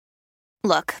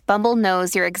Look, Bumble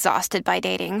knows you're exhausted by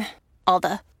dating. All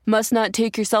the must not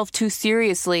take yourself too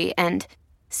seriously and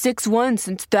 6'1"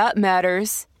 since that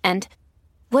matters. And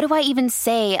what do I even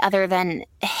say other than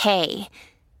hey?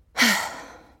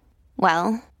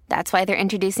 Well, that's why they're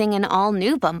introducing an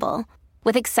all-new Bumble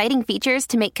with exciting features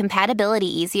to make compatibility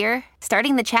easier,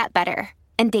 starting the chat better,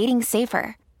 and dating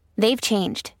safer. They've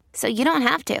changed, so you don't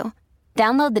have to.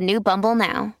 Download the new Bumble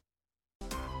now.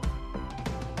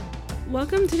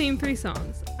 Welcome to Name 3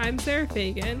 Songs. I'm Sarah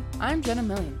Fagan. I'm Jenna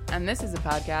Millian, and this is a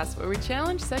podcast where we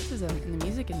challenge sexism in the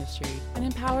music industry and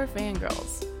empower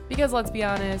fangirls. Because let's be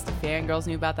honest, fangirls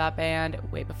knew about that band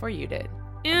way before you did.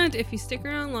 And if you stick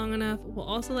around long enough, we'll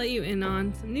also let you in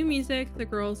on some new music the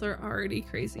girls are already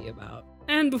crazy about.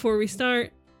 And before we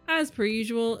start, as per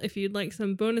usual, if you'd like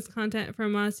some bonus content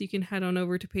from us, you can head on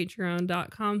over to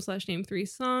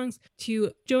patreon.com/name3songs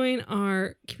to join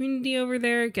our community over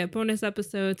there, get bonus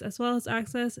episodes, as well as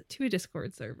access to a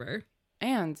Discord server.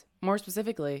 And more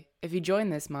specifically, if you join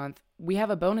this month, we have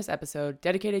a bonus episode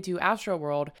dedicated to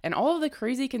Astroworld and all of the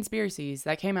crazy conspiracies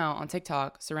that came out on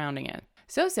TikTok surrounding it.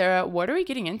 So Sarah, what are we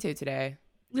getting into today?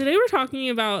 Today we're talking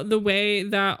about the way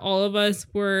that all of us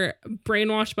were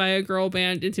brainwashed by a girl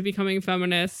band into becoming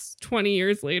feminists 20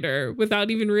 years later without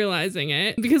even realizing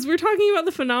it. Because we're talking about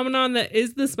the phenomenon that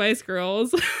is the Spice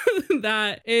Girls,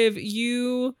 that if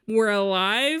you were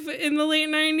alive in the late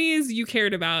 90s, you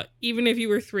cared about, even if you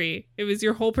were 3. It was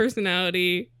your whole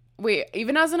personality. Wait,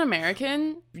 even as an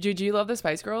American, did you love the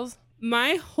Spice Girls?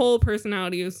 My whole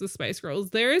personality was the Spice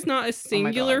Girls. There is not a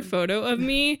singular photo of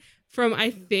me from,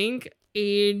 I think,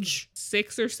 age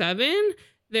 6 or 7.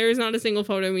 There is not a single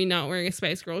photo of me not wearing a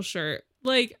Spice Girls shirt.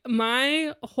 Like,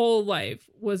 my whole life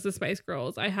was the Spice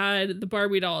Girls. I had the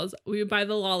Barbie dolls. We would buy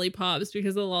the lollipops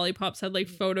because the lollipops had like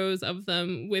photos of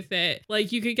them with it.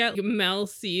 Like, you could get Mel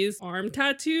C's arm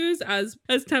tattoos as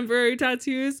temporary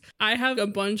tattoos. I have a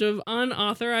bunch of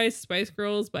unauthorized Spice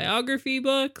Girls biography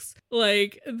books.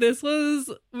 Like, this was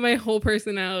my whole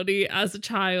personality as a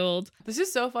child. This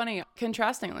is so funny.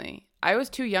 Contrastingly, I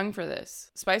was too young for this.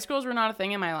 Spice Girls were not a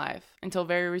thing in my life until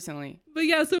very recently. But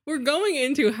yeah, so we're going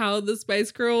into how the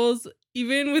Spice Girls,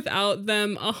 even without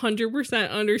them 100%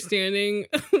 understanding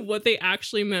what they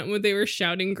actually meant when they were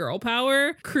shouting girl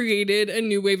power, created a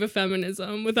new wave of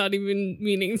feminism without even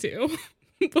meaning to.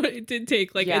 But it did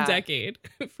take a decade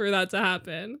for that to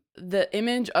happen. The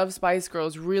image of Spice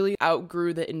Girls really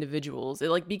outgrew the individuals.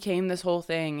 It became this whole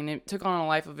thing and it took on a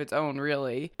life of its own,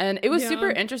 really. And it was super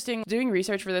interesting doing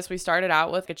research for this. We started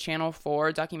out with a Channel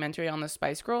 4 documentary on the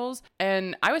Spice Girls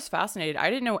and I was fascinated. I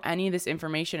didn't know any of this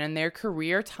information and their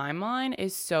career timeline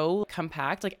is so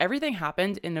compact. Everything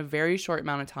happened in a very short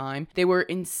amount of time. They were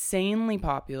insanely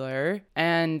popular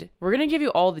and we're going to give you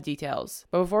all the details.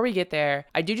 But before we get there,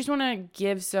 I do just want to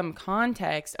give some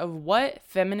context of what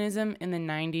feminism in the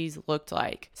 90s looked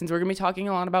like, since we're going to be talking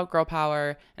a lot about girl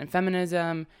power and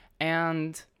feminism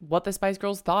and what the Spice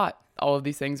Girls thought all of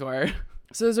these things were.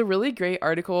 So there's a really great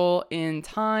article in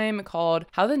Time called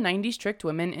How the 90s Tricked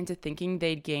Women into Thinking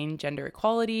They'd Gain Gender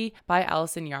Equality by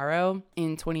Alison Yarrow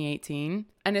in 2018.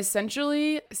 And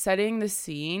essentially setting the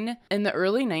scene, in the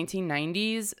early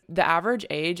 1990s, the average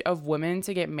age of women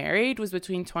to get married was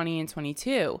between 20 and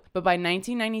 22. But by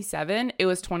 1997, it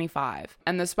was 25.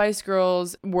 And the Spice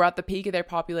Girls were at the peak of their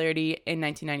popularity in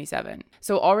 1997.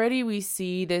 So already we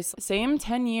see this same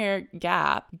 10-year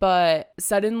gap, but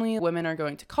suddenly women are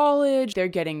going to college, they're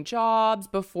getting jobs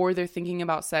before they're thinking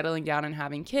about settling down and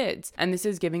having kids. And this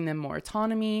is giving them more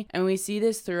autonomy. And we see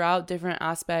this throughout different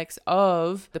aspects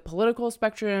of the political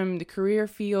spectrum, the career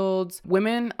fields.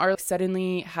 Women are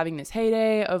suddenly having this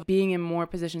heyday of being in more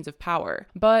positions of power.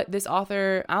 But this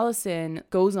author, Alison,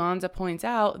 goes on to point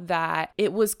out that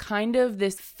it was kind of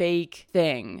this fake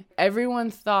thing. Everyone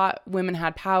thought women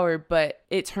had power, but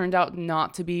it turned out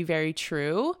not to be very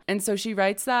true. And so she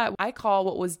writes that I call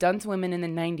what was done to women in the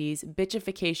 90s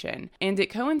bitchification, and it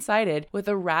coincided with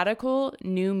a radical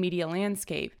new media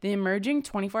landscape, the emerging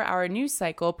 24-hour news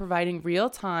cycle providing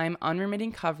real-time,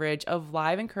 unremitting coverage of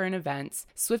live and current events,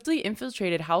 swiftly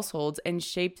infiltrated households and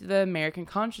shaped the American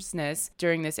consciousness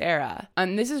during this era.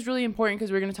 And this is really important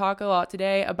because we're going to talk a lot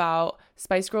today about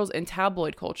Spice Girls and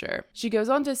tabloid culture. She goes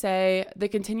on to say, the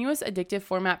continuous addictive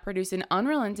format produced an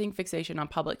unrelenting fixation on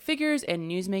public figures and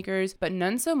newsmakers, but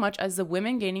none so much as the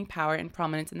women gaining power and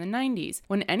prominence in the 90s.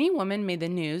 When any woman made the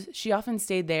news, she often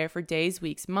stayed there for days,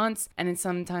 weeks, months, and in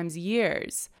sometimes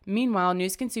years. Meanwhile,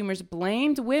 news consumers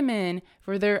blamed women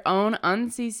for their own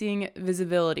unceasing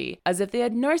visibility, as if they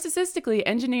had narcissistically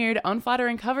engineered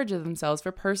unflattering coverage of themselves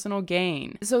for personal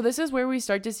gain. So this is where we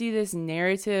start to see this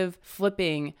narrative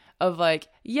flipping of like,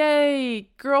 yay,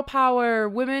 girl power,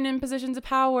 women in positions of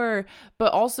power,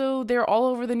 but also they're all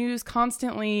over the news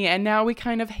constantly and now we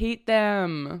kind of hate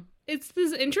them. It's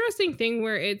this interesting thing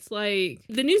where it's like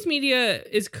the news media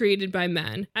is created by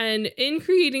men, and in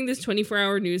creating this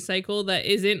 24-hour news cycle that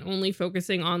isn't only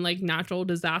focusing on like natural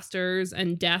disasters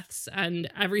and deaths and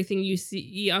everything you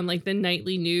see on like the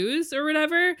nightly news or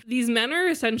whatever, these men are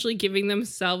essentially giving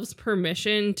themselves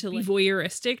permission to be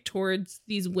voyeuristic towards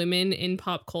these women in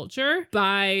pop culture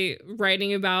by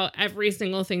writing about every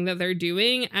single thing that they're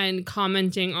doing and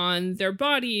commenting on their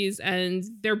bodies and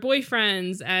their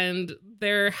boyfriends and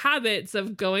their habits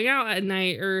of going out at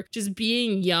night or just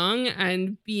being young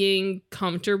and being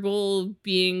comfortable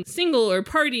being single or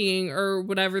partying or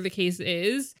whatever the case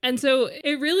is. And so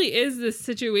it really is this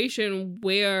situation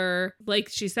where, like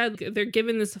she said, they're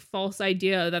given this false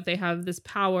idea that they have this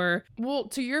power. Well,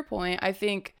 to your point, I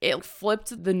think it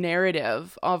flipped the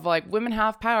narrative of like women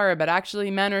have power, but actually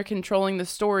men are controlling the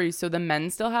story, so the men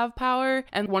still have power.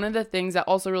 And one of the things that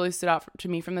also really stood out to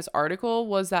me from this article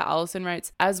was that Allison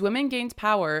writes, as women gained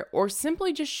power or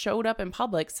simply just showed up in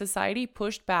public, society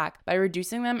pushed back by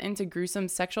reducing them into gruesome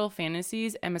sexual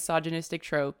fantasies and misogynistic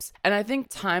tropes. And I think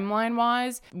timeline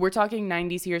wise, we're talking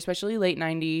 90s here, especially late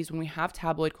 90s when we have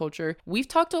tabloid culture. We've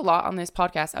talked a lot on this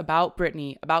podcast about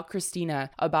Britney, about Christina,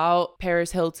 about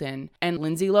Paris Hilton and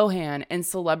Lindsay Lohan and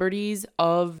celebrities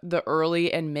of the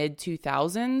early and mid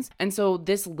 2000s. And so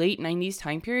this late 90s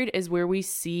time period is where we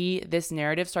see this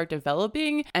narrative start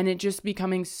developing and it just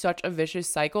becoming such a vicious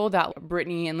cycle that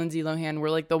Britney and Lindsay Lohan were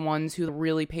like the ones who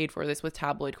really paid for this with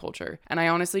tabloid culture. And I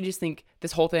honestly just think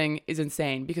this whole thing is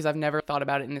insane because I've never thought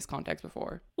about it in this context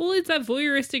before. Well, it's that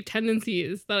voyeuristic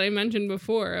tendencies that I mentioned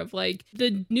before of like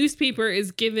the newspaper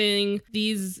is giving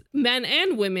these men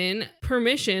and women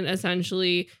permission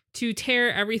essentially to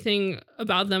tear everything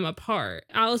about them apart.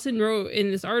 Allison wrote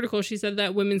in this article, she said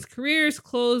that women's careers,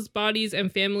 clothes, bodies, and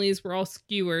families were all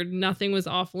skewered. Nothing was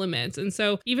off limits. And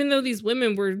so even though these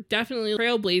women were definitely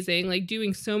trailblazing, like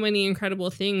doing so many incredible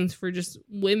things for just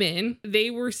women,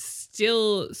 they were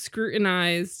still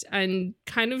scrutinized and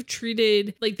kind of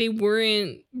treated like they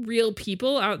weren't real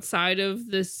people outside of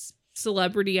this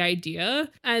celebrity idea.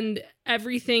 And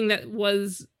everything that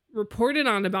was reported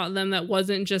on about them that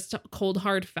wasn't just cold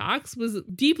hard facts was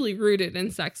deeply rooted in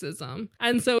sexism.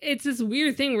 And so it's this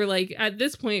weird thing where like at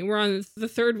this point we're on the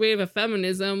third wave of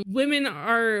feminism. Women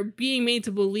are being made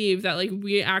to believe that like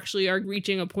we actually are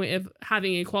reaching a point of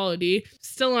having equality,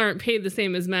 still aren't paid the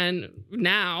same as men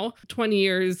now 20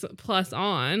 years plus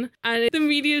on, and the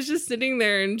media is just sitting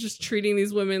there and just treating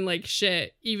these women like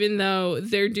shit even though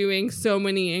they're doing so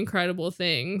many incredible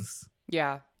things.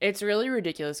 Yeah, it's really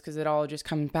ridiculous because it all just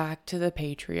comes back to the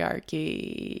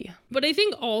patriarchy. But I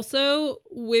think also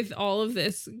with all of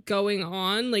this going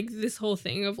on, like this whole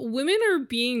thing of women are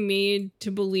being made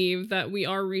to believe that we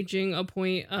are reaching a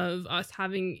point of us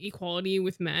having equality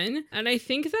with men. And I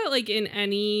think that like in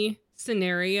any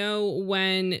scenario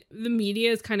when the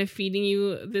media is kind of feeding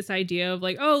you this idea of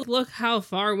like, oh, look how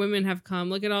far women have come,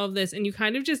 look at all of this, and you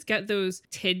kind of just get those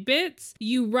tidbits,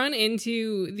 you run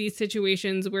into these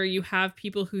situations where you have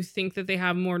people who think that they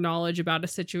have more knowledge about a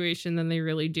situation than they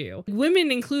really do,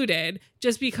 women included,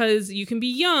 just because you can be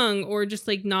young or just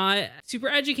like not super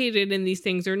educated in these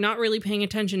things or not really paying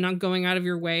attention, not going out of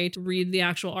your way to read the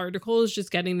actual articles, just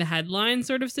getting the headline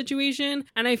sort of situation.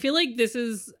 And I feel like this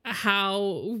is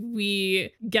how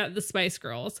we get the Spice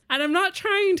Girls. And I'm not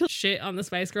trying to shit on the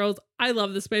Spice Girls. I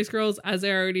love the Spice Girls, as I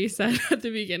already said at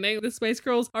the beginning. The Spice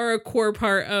Girls are a core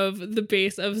part of the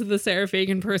base of the Sarah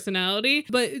Fagan personality.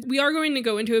 But we are going to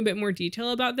go into a bit more detail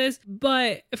about this.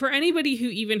 But for anybody who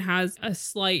even has a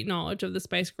slight knowledge of the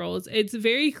Spice Girls, it's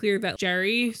very clear that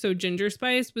Jerry, so Ginger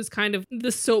Spice, was kind of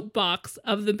the soapbox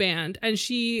of the band. And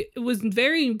she was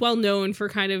very well known for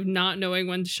kind of not knowing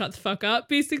when to shut the fuck up,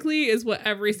 basically, is what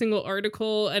every single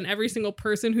article and every single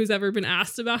person who's ever been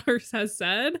asked about her has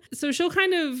said. So she'll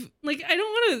kind of, like, I don't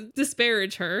want to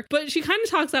disparage her, but she kind of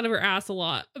talks out of her ass a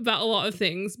lot about a lot of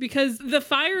things because the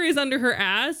fire is under her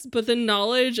ass, but the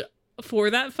knowledge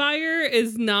for that fire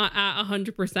is not at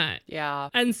 100%. Yeah.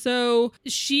 And so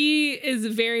she is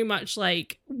very much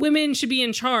like, women should be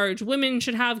in charge. Women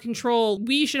should have control.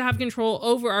 We should have control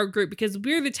over our group because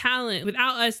we're the talent.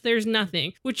 Without us, there's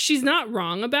nothing, which she's not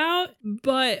wrong about.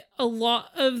 But a lot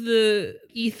of the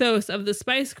ethos of the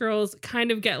Spice Girls kind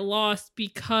of get lost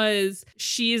because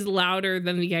she's louder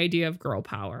than the idea of girl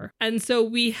power. And so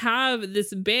we have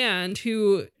this band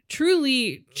who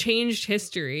truly changed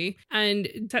history and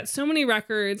set so many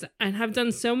records and have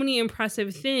done so many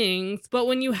impressive things. But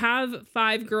when you have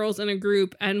 5 girls in a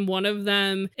group and one of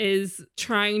them is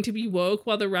trying to be woke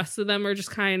while the rest of them are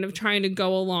just kind of trying to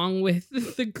go along with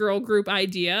the girl group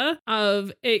idea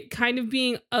of it kind of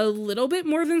being a little bit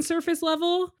more than surface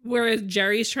level, whereas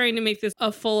Jerry's trying to make this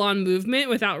a full-on movement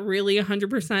without really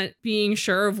 100% being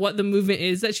sure of what the movement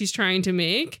is that she's trying to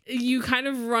make, you kind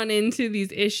of run into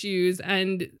these issues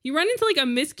and you run into like a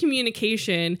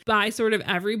miscommunication by sort of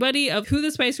everybody of who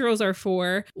the Spice Girls are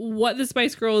for, what the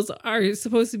Spice Girls are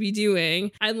supposed to be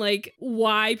doing, and like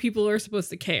why people are supposed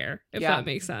to care, if that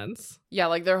makes sense. Yeah,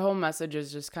 like their whole message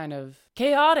is just kind of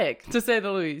chaotic, to say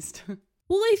the least.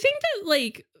 Well, I think that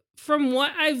like from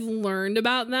what I've learned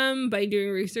about them by doing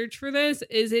research for this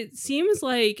is it seems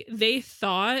like they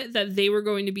thought that they were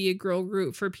going to be a girl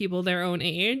group for people their own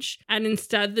age. And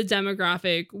instead the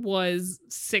demographic was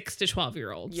 6 to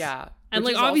 12-year-olds. Yeah. And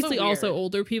like obviously also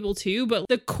older people too, but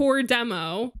the core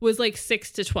demo was like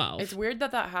 6 to 12. It's weird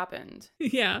that happened.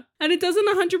 Yeah. And it doesn't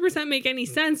 100% make any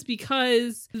sense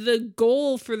because the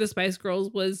goal for the Spice Girls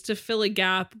was to fill a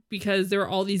gap because there were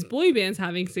all these boy bands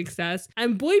having success.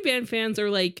 And boy band fans are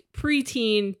like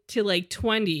preteen to like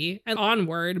 20 and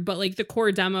onward, but like the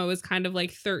core demo is kind of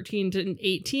like 13 to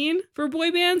 18 for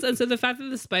boy bands. And so the fact that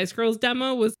the Spice Girls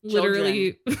demo was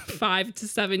literally 5 to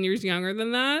 7 years younger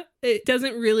than that, it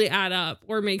doesn't really add up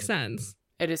or make sense.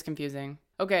 It is confusing.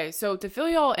 Okay, so to fill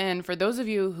y'all in, for those of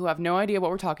you who have no idea what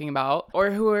we're talking about,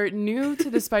 or who are new to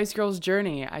the Spice Girls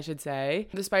journey, I should say,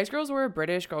 the Spice Girls were a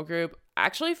British girl group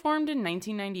actually formed in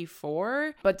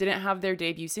 1994, but didn't have their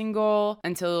debut single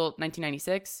until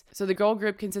 1996. So the girl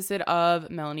group consisted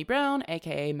of Melanie Brown,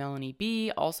 aka Melanie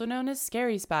B, also known as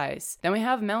Scary Spice. Then we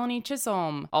have Melanie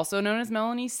Chisholm, also known as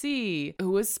Melanie C,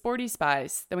 who was Sporty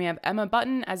Spice. Then we have Emma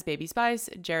Button as Baby Spice,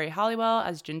 Jerry Halliwell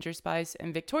as Ginger Spice,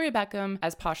 and Victoria Beckham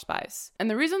as Posh Spice.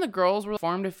 And the reason the girls were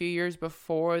formed a few years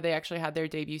before they actually had their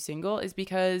debut single is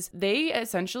because they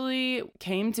essentially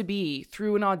came to be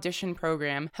through an audition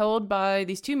program held by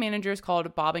these two managers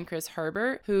called Bob and Chris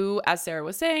Herbert, who, as Sarah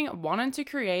was saying, wanted to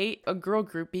create a girl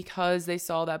group because they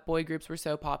saw that boy groups were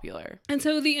so popular. And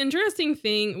so the interesting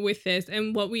thing with this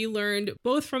and what we learned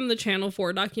both from the Channel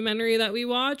 4 documentary that we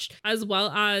watched, as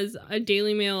well as a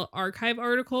Daily Mail archive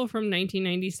article from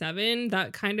 1997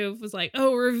 that kind of was like,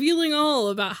 oh, revealing all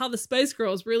about how the Spice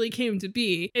Girls really came to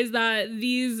be, is that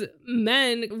these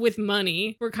men with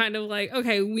money were kind of like,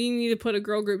 okay, we need to put a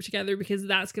girl group together because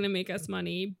that's going to make us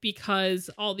money because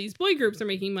all these boy groups are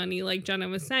making money, like Jenna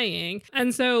was saying.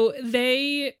 And so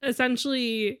they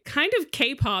essentially kind of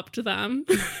K-popped them.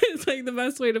 It's like the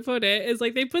best way to put it is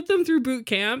like they put them through boot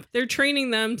camp. They're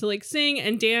training them to like sing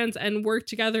and dance and work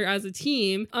together as a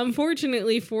team.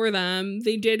 Unfortunately for them,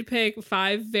 they did pick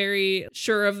 5 very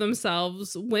sure of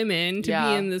themselves women to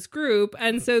be in this group.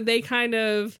 And so they kind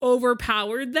of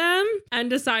overpowered them and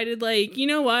decided like, you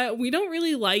know what? We don't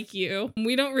really like you.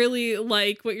 We don't really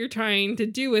like what you're trying to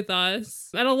do with us.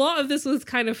 And a lot of this was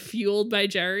kind of fueled by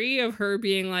Jerry, of her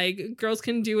being like, girls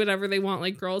can do whatever they want,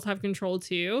 like girls have control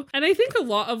too. And I think a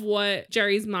lot of what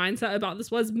Jerry's mindset about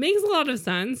this was makes a lot of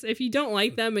sense. If you don't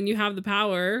like them and you have the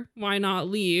power, why not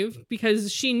leave?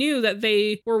 Because she knew that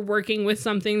they were working with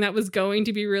something that was going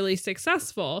to be really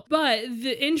successful. But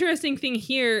the interesting thing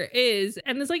here is,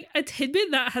 and it's like a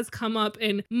tidbit that has come up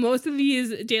in most of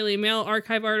these Daily Mail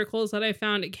archive articles that I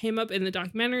found, it came up in the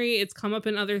documentary, it's come up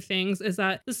in other things, is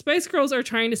that the Spice Girls are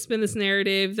trying to spin this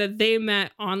narrative that they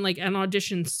met on like an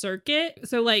audition circuit.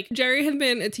 So like Jerry had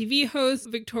been a TV host,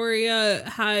 Victoria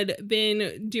had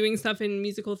been doing stuff in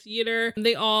musical theater.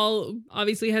 They all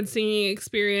obviously had singing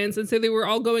experience. And so they were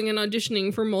all going and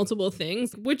auditioning for multiple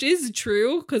things, which is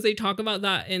true because they talk about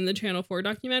that in the Channel 4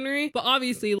 documentary. But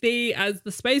obviously they, as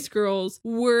the Spice Girls,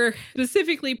 were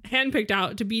specifically handpicked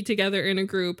out to be together in a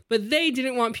group, but they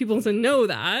didn't want people to know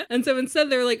that. And so instead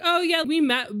they're like, oh yeah, we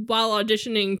met while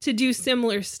auditioning to do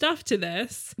similar stuff to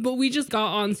this, but we just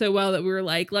got on so well that we were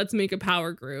like, let's make a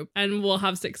power group and we'll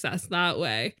have success that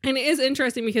way. And it is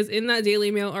interesting because in that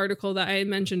Daily Mail article that I had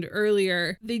mentioned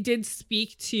earlier, they did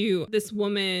speak to this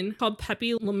woman called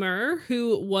Peppy Lemur,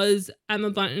 who was Emma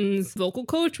Bunton's vocal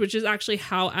coach, which is actually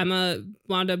how Emma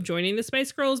wound up joining the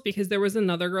Spice Girls, because there was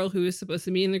another girl who was supposed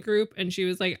to be in the group and she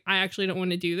was like, I actually don't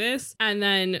want to do this. And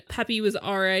then Peppy was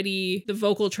already the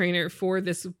vocal trainer for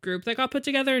this group that got put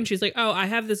together, and she's like, oh, I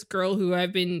have this girl who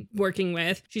I've been working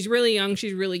with. She's really young.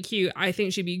 She's really cute. I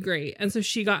think she'd be great. And so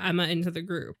she got Emma into the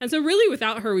group. And so really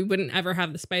without her, we wouldn't ever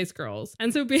have the Spice Girls.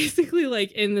 And so basically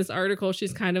like in this article,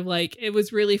 she's kind of like, it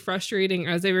was really frustrating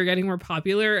as they were getting more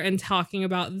popular and talking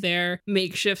about their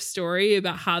makeshift story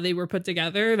about how they were put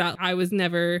together, that I was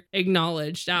never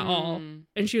acknowledged at all.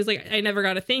 And she was like, I never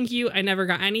got a thank you. I never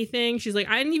got anything. She's like,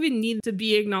 I didn't even need to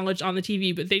be acknowledged on the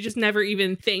TV, but they just never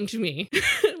even thanked me,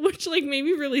 which like made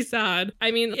me really sad.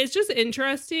 I mean, it's just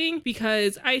interesting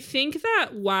because I think that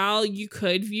while you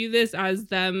could view this as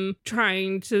them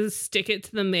trying to stick it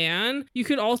to the man, you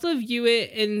could also view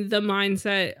it in the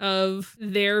mindset of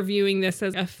they're viewing this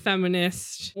as a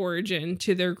feminist origin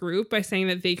to their group by saying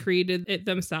that they created it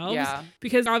themselves. Yeah.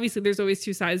 Because obviously there's always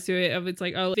two sides to it of it's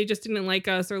like, oh, they just didn't like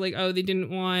us, or like, oh, they didn't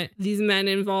want these men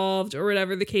involved, or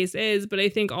whatever the case is. But I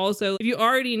think also if you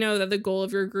already know that the goal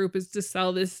of your group is to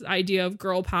sell this idea of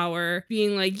girl power,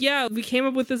 being like, yeah, we came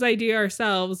up with this idea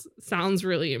ourselves, sounds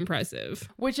really impressive.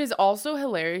 Which is also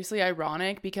hilariously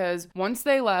ironic because once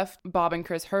they left Bob and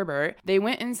Chris Herbert, they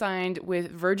went and signed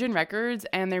with Virgin Records,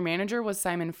 and their manager was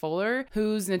Simon Fuller,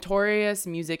 who's notorious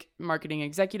music marketing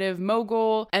executive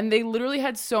mogul. And they literally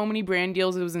had so many brand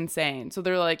deals, it was insane. So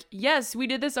they're like, yes, we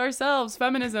did this ourselves,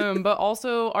 feminism, but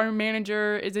also our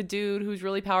manager is a dude who's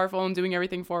really powerful and doing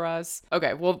everything for us.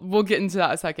 Okay, we'll get into that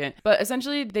in a second. But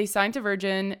essentially, they signed to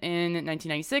Virgin in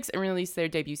 1996 and released their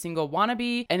debut single,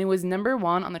 Wannabe, and it was #1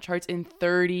 on the charts in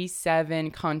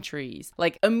 37 countries.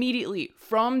 Like, immediately,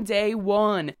 from day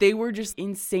one, they were just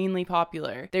insanely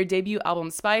popular. Their debut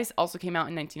album, Spice, also came out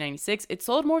in 1996. It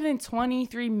sold more than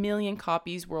 23 million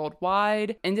copies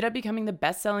worldwide, ended up becoming the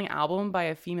best-selling album by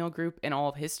a female group in all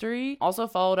of history. Also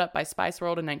followed up by Spice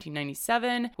World in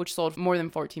 1997, which sold more than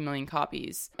 14 million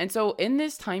copies. And so in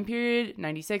this time period,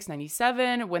 96,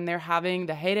 97, when they're having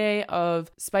the heyday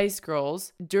of Spice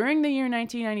Girls, during the year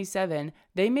 1997,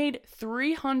 they made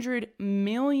 £300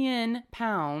 million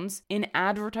in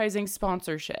advertising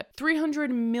sponsorship.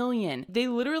 300 million. They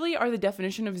literally are the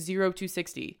definition of 0 to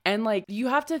 60. And like, you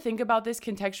have to think about this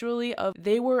contextually of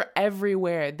they were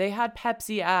everywhere. They had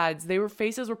Pepsi ads. Their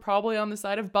faces were probably on the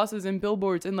side of buses and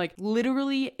billboards, and like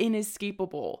literally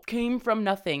inescapable. Came from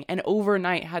nothing and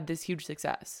overnight had this huge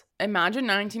success. Imagine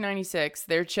 1996,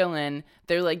 they're chilling,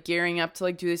 they're like gearing up to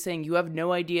like do this thing. You have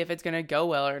no idea if it's gonna go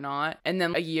well or not. And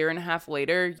then a year and a half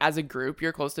later, as a group,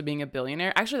 you're close to being a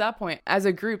billionaire. Actually, at that point, as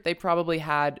a group, they probably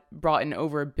had brought in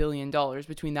over $1 billion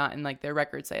between that and like their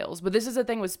record sales. But this is the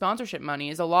thing with sponsorship money,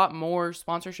 is a lot more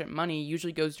sponsorship money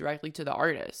usually goes directly to the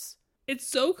artists. It's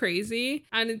so crazy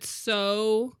and it's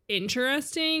so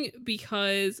interesting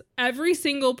because every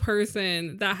single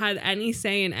person that had any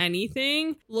say in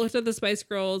anything looked at the Spice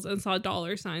Girls and saw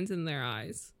dollar signs in their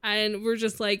eyes. And we're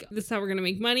just like, this is how we're going to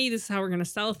make money. This is how we're going to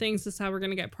sell things. This is how we're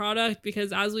going to get product.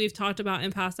 Because as we've talked about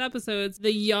in past episodes,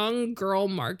 the young girl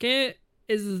market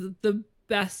is the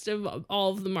best of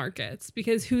all of the markets,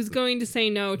 because who's going to say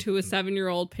no to a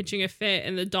 7-year-old pitching a fit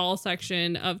in the doll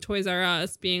section of Toys R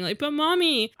Us being like, but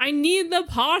mommy, I need the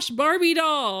posh Barbie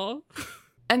doll.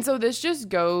 And so this just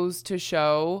goes to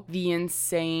show the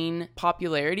insane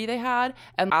popularity they had.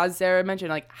 And as Sarah mentioned,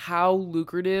 like how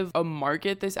lucrative a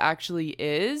market this actually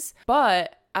is.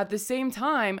 But at the same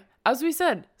time, as we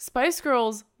said, Spice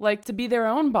Girls like to be their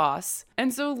own boss.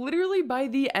 And so literally by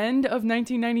the end of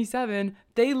 1997,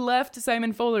 they left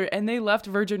Simon Fuller and they left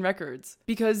Virgin Records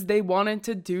because they wanted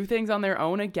to do things on their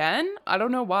own again. I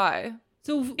don't know why.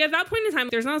 So at that point in time,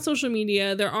 there's not social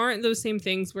media. There aren't those same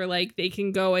things where like they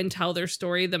can go and tell their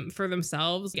story for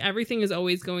themselves. Everything is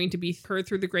always going to be heard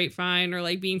through the grapevine or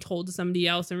like being told to somebody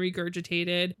else and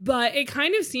regurgitated. But it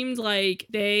kind of seemed like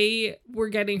they were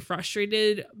getting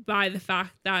frustrated by the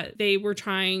fact that they were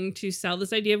trying to sell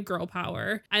this idea of girl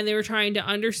power, and they were trying to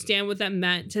understand what that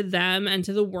meant to them and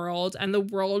to the world. And the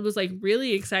world was like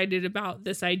really excited about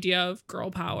this idea of girl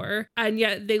power. And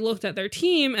yet they looked at their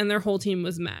team and their whole team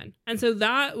was men. And so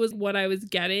that was what I was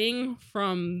getting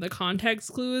from the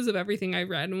context clues of everything I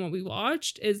read and what we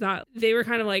watched, is that they were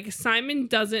kind of like, Simon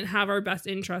doesn't have our best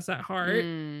interests at heart.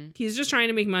 He's just trying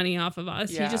to make money off of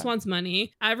us. Yeah. He just wants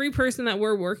money. Every person that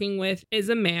we're working with is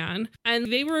a man.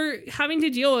 And they were having to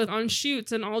deal with on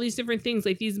shoots and all these different things,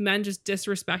 like these men just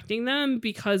disrespecting them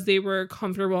because they were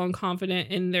comfortable and confident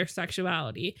in their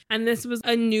sexuality. And this was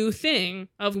a new thing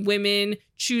of women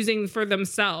choosing for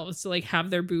themselves to like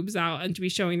have their boobs out and to be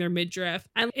showing their midriff.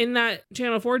 And in that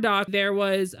Channel 4 doc, there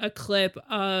was a clip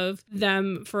of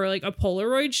them for like a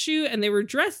Polaroid shoot, and they were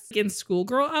dressed in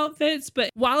schoolgirl outfits.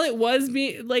 But while it was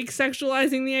like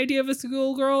sexualizing the idea of a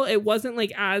schoolgirl, it wasn't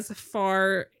like as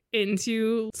far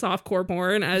into softcore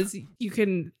porn as you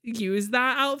can use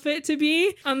that outfit to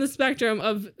be on the spectrum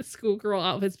of schoolgirl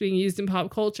outfits being used in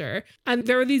pop culture. And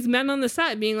there were these men on the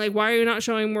set being like, why are you not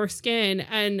showing more skin?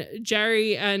 And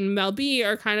Jerry and Mel B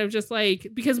are kind of just like,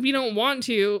 because we don't want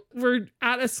to. We're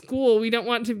at a school. We don't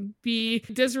want to be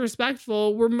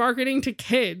disrespectful. We're marketing to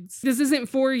kids. This isn't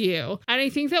for you. And I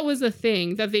think that was the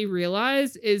thing that they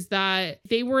realized, is that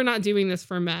they were not doing this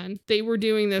for men. They were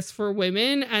doing this for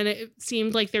women. And it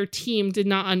seemed like their team did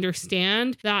not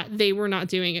understand that they were not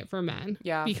doing it for men.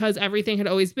 Yeah. Because everything had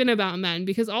always been about men.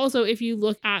 Because also, if you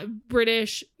look at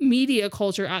British media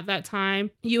culture at that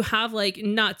time, you have like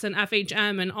Nuts and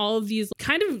FHM and all of these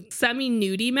kind of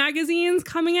semi-nudie magazines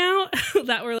coming out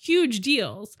that were huge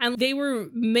deals. And they were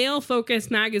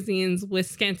male-focused magazines with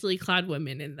scantily clad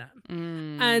women in them.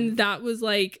 And that was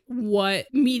like what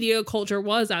media culture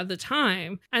was at the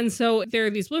time. And so there are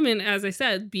these women, as I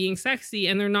said, being sexy,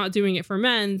 and they're not doing it for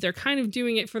men. They're kind of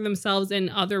doing it for themselves and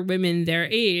other women their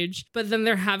age. But then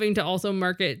they're having to also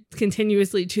market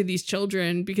continuously to these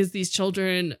children because these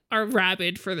children are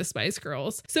rabid for the Spice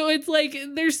Girls. So it's like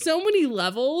there's so many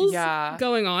levels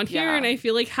going on here. Yeah. And I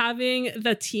feel like having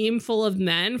the team full of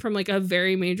men from like a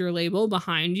very major label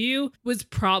behind you was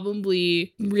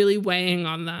probably really weighing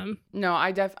on them. No,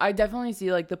 I definitely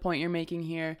see like the point you're making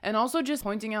here. And also just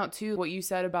pointing out too what you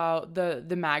said about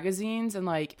the magazines and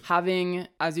like having,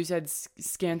 as you said,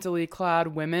 scantily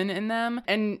clad women in them.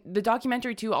 And the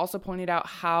documentary too also pointed out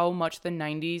how much the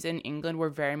 90s in England were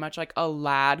very much like a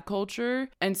lad culture.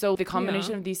 And so the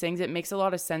combination of these things, it makes a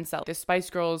lot of sense that the Spice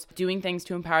Girls doing things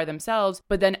to empower themselves,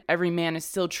 but then every man is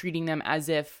still treating them as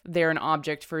if they're an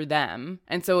object for them.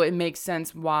 And so it makes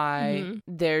sense why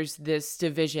there's this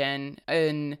division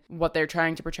in what they're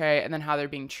trying to portray and then how they're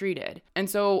being treated. And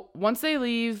so once they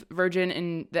leave Virgin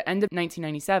in the end of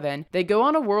 1997, they go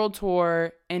on a world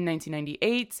tour in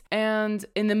 1998. And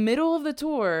in the middle of the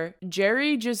tour,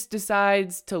 Jerry just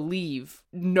decides to leave.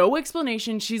 No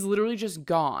explanation. She's literally just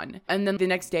gone. And then the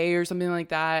next day or something like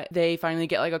that, they finally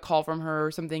get like a call from her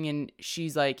or something. And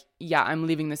she's like, yeah, I'm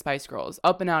leaving the Spice Girls,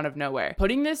 up and out of nowhere.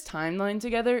 Putting this timeline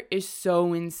together is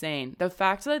so insane. The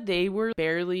fact that they were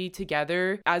barely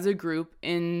together as a group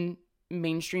in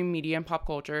mainstream media and pop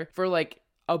culture for like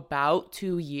about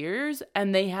 2 years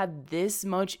and they had this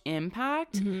much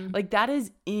impact, like that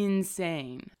is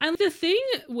insane. And the thing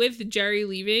with Jerry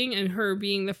leaving and her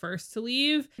being the first to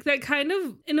leave that kind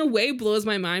of in a way blows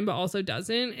my mind but also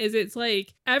doesn't is it's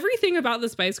like everything about the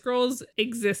Spice Girls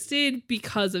existed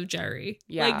because of Jerry.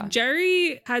 Like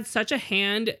Jerry had such a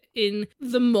hand in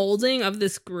the molding of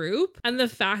this group, and the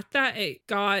fact that it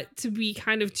got to be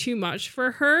kind of too much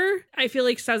for her I feel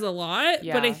like says a lot.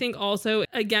 But I think also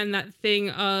again that thing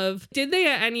of did they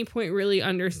at any point really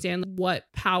understand what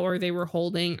power they were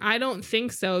holding? I don't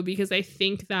think so, because I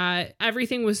think that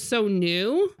everything was so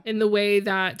new in the way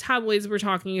that tabloids were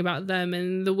talking about them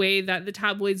and the way that the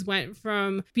tabloids went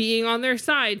from being on their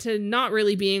side to not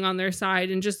really being on their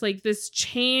side, and just like this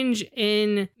change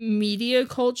in media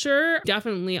culture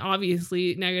definitely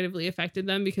obviously negatively affected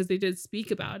them because they did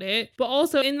speak about it. But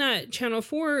also in that Channel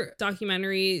 4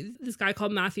 documentary, this guy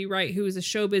called Matthew Wright, who was a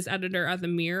showbiz editor at The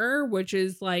Mirror, which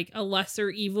is like a lesser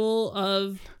evil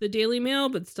of the Daily Mail,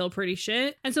 but still pretty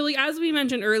shit. And so like, as we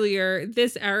mentioned earlier,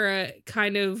 this era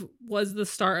kind of was the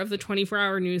start of the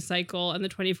 24-hour news cycle, and the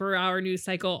 24-hour news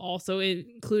cycle also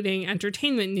including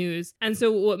entertainment news. And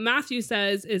so what Matthew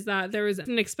says is that there was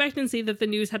an expectancy that the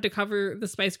news had to cover the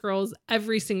Spice Girls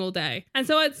every single day. And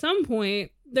so at some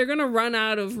point, they're going to run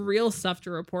out of real stuff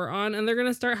to report on, and they're going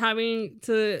to start having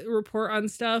to report on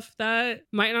stuff that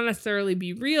might not necessarily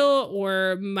be real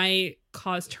or might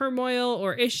cause turmoil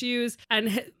or issues.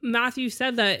 And Matthew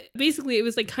said that basically it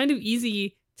was like kind of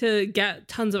easy to get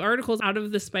tons of articles out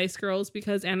of the Spice Girls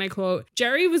because, and I quote,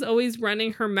 Jerry was always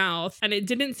running her mouth and it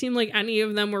didn't seem like any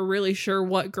of them were really sure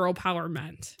what girl power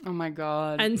meant. Oh my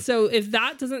God. And so if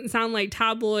that doesn't sound like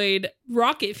tabloid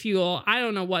rocket fuel, I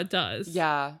don't know what does.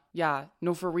 Yeah.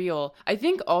 No, for real. I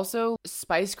think also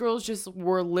Spice Girls just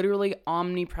were literally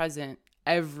omnipresent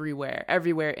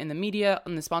everywhere in the media,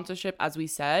 on the sponsorship, as we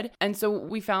said. And so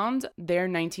we found their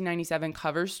 1997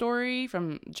 cover story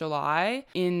from July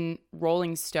in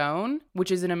Rolling Stone, which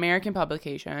is an American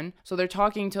publication. So they're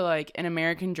talking to like an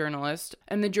American journalist,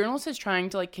 and the journalist is trying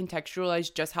to like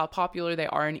contextualize just how popular they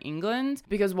are in England,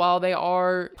 because while they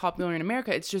are popular in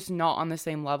America, it's just not on the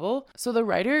same level. So the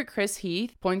writer Chris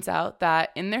Heath points out that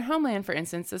in their homeland, for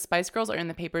instance, the Spice Girls are in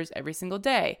the papers every single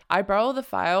day. I borrow the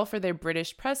file for their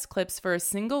British press clips for a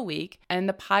single week, and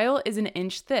the pile is an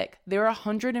inch thick. There are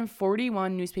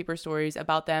 141 newspaper stories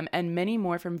about them and many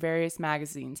more from various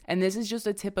magazines, and this is just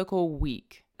a typical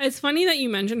week. It's funny that you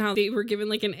mentioned how they were given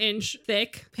like an inch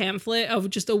thick pamphlet of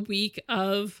just a week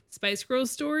of Spice Girls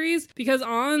stories, because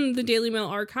on the Daily Mail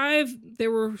archive,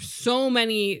 there were so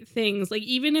many things. Like,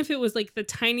 even if it was like the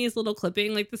tiniest little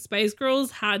clipping, like the Spice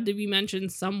Girls had to be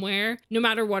mentioned somewhere, no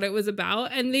matter what it was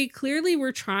about. And they clearly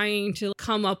were trying to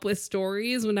come up with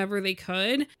stories whenever they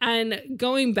could. And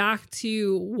going back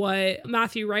to what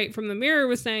Matthew Wright from The Mirror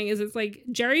was saying is, it's like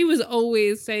Jerry was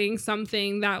always saying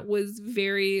something that was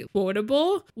very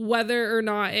quotable. Whether or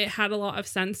not it had a lot of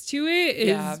sense to it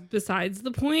is besides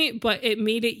the point, but it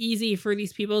made it easy for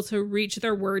these people to reach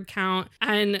their word count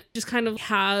and just kind of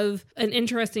have an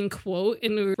interesting quote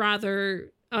in a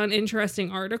rather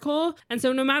uninteresting article. And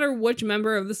so no matter which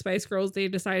member of the Spice Girls they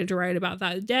decided to write about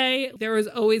that day, there was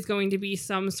always going to be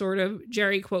some sort of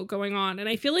Jerry quote going on. And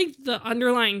I feel like the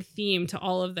underlying theme to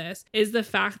all of this is the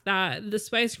fact that the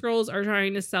Spice Girls are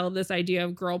trying to sell this idea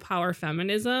of girl power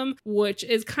feminism, which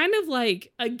is kind of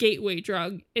like a gateway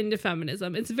drug into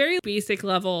feminism. It's very basic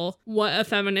level what a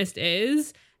feminist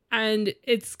is. And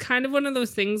it's kind of one of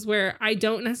those things where I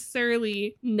don't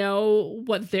necessarily know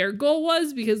what their goal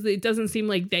was, because it doesn't seem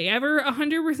like they ever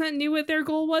 100% knew what their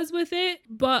goal was with it.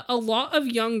 But a lot of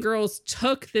young girls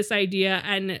took this idea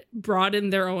and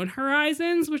broadened their own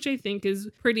horizons, which I think is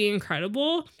pretty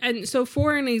incredible. And so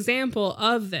for an example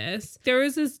of this, there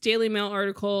was this Daily Mail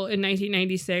article in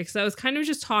 1996 that was kind of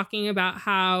just talking about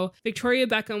how Victoria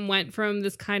Beckham went from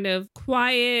this kind of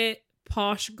quiet,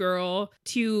 posh girl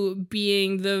to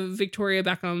being the Victoria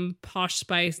Beckham posh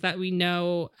Spice that we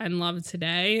know and love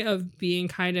today, of being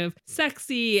kind of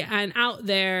sexy and out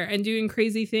there and doing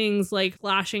crazy things like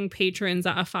flashing patrons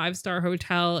at a 5-star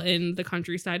hotel in the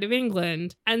countryside of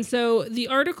England. And so the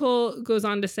article goes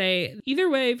on to say, either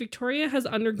way, Victoria has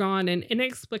undergone an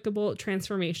inexplicable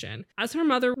transformation. As her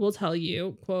mother will tell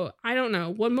you, quote, I don't know,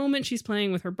 one moment she's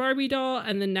playing with her Barbie doll,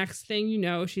 and the next thing you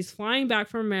know, she's flying back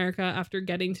from America after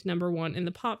getting to number 1 in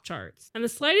the pop charts. And the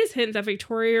slightest hint that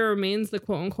Victoria remains the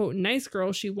quote-unquote nice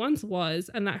girl she once was,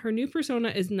 and that her new persona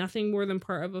is nothing more than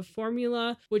part of a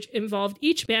formula which involved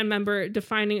each band member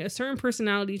defining a certain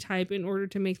personality type in order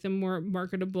to make them more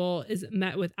marketable, is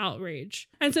met with outrage.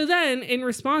 And so then, in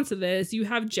response to this, you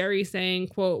have Jerry saying,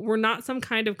 quote, we're not some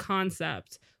kind of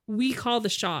concept. We call the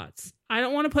shots. I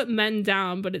don't want to put men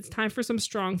down, but it's time for some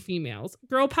strong females.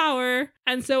 Girl power.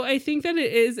 And so I think that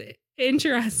it is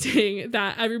interesting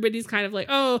that everybody's kind of like,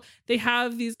 oh, they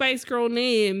have these Spice Girl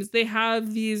names, they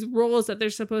have these roles that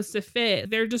they're supposed to fit,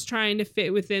 they're just trying to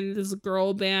fit within this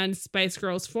girl band Spice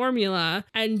Girls formula.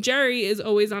 And Jerry is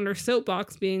always on her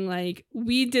soapbox being like,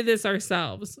 we did this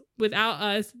ourselves. Without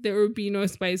us, there would be no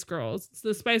Spice Girls. So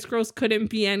the Spice Girls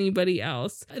couldn't be anybody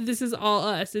else. This is all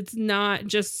us. It's not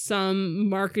just some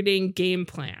marketing game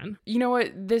plan. You know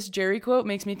what? This Jerry quote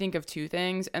makes me think of two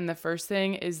things. And the first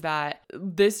thing is that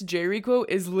this Jerry quote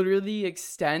is literally the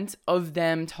extent of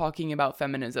them talking about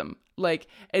feminism. Like,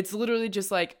 it's literally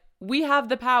just like, we have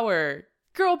the power.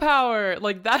 Girl power,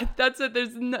 like that's it.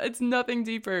 It's nothing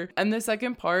deeper. And the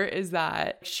second part is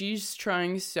that she's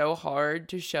trying so hard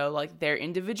to show like their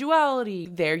individuality,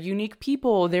 they're unique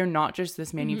people, they're not just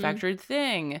this manufactured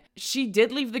thing. She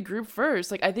did leave the group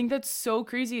first. Like, I think that's so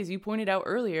crazy, as you pointed out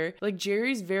earlier. Like,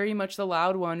 Jerry's very much the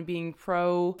loud one, being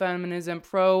pro feminism,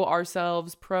 pro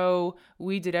ourselves, pro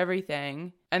we did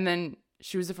everything, and then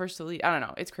she was the first to leave. I don't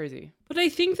know. It's crazy. But I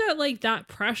think that like that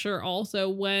pressure also,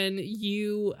 when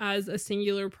you as a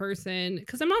singular person,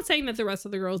 because I'm not saying that the rest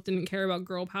of the girls didn't care about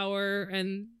girl power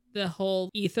and the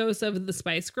whole ethos of the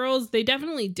Spice Girls. They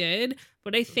definitely did.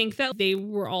 But I think that they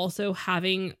were also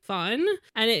having fun.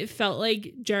 And it felt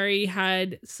like Jerry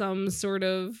had some sort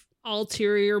of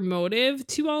ulterior motive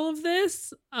to all of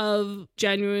this, of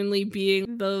genuinely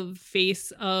being the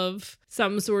face of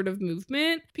some sort of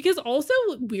movement. Because also,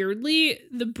 weirdly,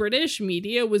 the British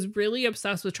media was really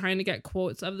obsessed with trying to get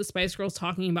quotes of the Spice Girls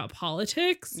talking about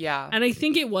politics. Yeah. And I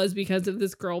think it was because of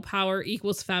this girl power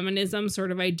equals feminism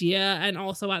sort of idea. And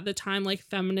also at the time, like,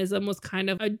 feminism was kind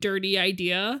of a dirty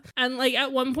idea. And like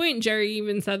at one point, Jerry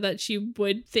even said that she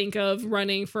would think of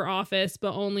running for office,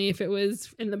 but only if it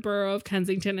was in the borough of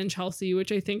Kensington and Chelsea,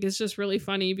 which I think is just really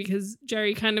funny, because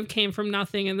Jerry kind of came from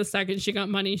nothing, and the second she got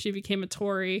money, she became a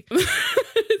Tory.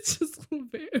 It's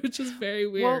just very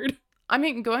weird. Well, I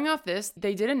mean, going off this,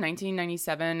 they did a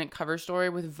 1997 cover story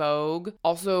with Vogue,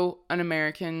 also an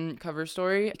American cover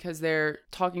story, because they're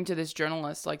talking to this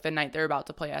journalist like the night they're about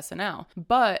to play SNL.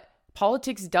 But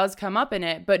politics does come up in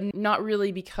it, but not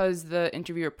really because the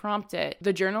interviewer prompted it.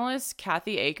 The journalist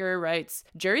Kathy Aker writes,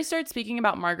 Jerry starts speaking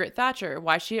about Margaret Thatcher,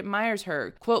 why she admires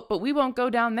her. Quote, but we won't go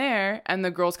down there. And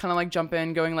the girls kind of like jump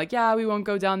in going like, yeah, we won't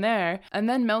go down there. And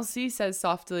then Mel C says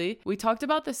softly, we talked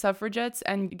about the suffragettes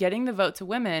and getting the vote to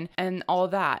women and all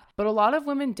that. But a lot of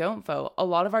women don't vote. A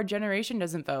lot of our generation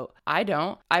doesn't vote. I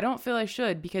don't feel I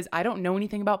should because I don't know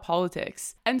anything about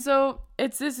politics. And so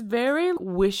it's this very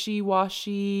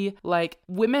wishy-washy, like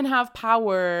women have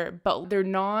power, but they're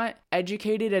not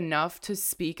educated enough to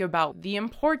speak about the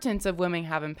importance of women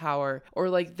having power or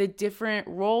like the different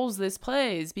roles this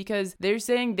plays, because they're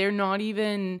saying they're not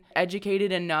even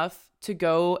educated enough to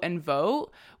go and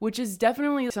vote, which is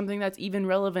definitely something that's even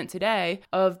relevant today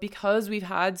because we've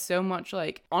had so much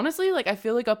like, honestly, like I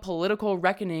feel like a political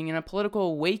reckoning and a political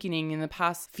awakening in the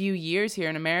past few years here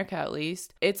in America, at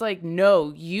least. It's like,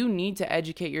 no, you need to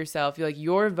educate yourself. You're like,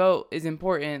 your vote is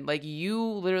important. Like you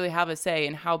literally have a say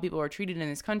in how people are treated in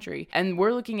this country. And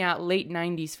we're looking at late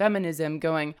 90s feminism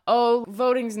going, oh,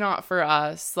 voting's not for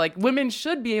us. Like women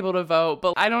should be able to vote,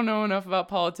 but I don't know enough about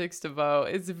politics to vote.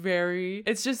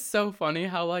 It's just so funny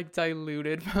how like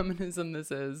diluted feminism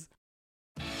this is.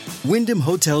 Wyndham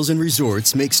Hotels and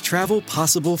Resorts makes travel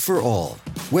possible for all.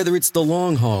 Whether it's the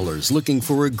long haulers looking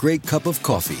for a great cup of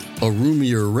coffee, a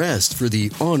roomier rest for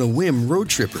the on-a-whim road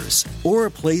trippers, or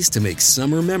a place to make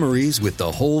summer memories with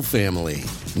the whole family.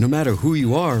 No matter who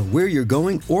you are, where you're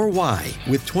going, or why,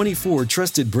 with 24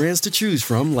 trusted brands to choose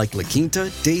from like La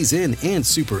Quinta, Days Inn, and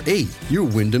Super 8, your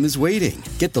Wyndham is waiting.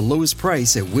 Get the lowest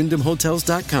price at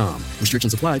WyndhamHotels.com.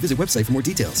 Restrictions apply. Visit website for more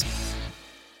details.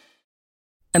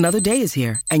 Another day is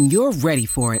here, and you're ready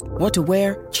for it. What to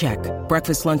wear? Check.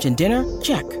 Breakfast, lunch, and dinner?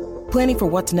 Check. Planning for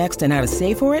what's next and how to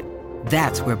save for it?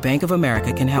 That's where Bank of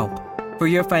America can help. For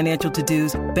your financial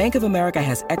to-dos, Bank of America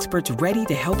has experts ready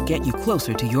to help get you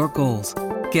closer to your goals.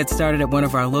 Get started at one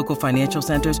of our local financial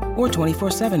centers or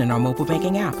 24/7 in our mobile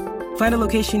banking app. Find a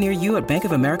location near you at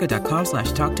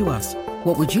bankofamerica.com/talktous.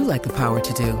 What would you like the power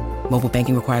to do? Mobile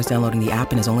banking requires downloading the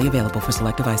app and is only available for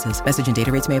select devices. Message and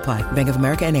data rates may apply. Bank of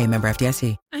America NA, member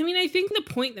FDIC. I mean, I think the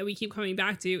point that we keep coming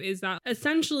back to is that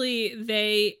essentially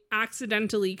they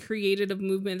accidentally created a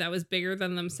movement that was bigger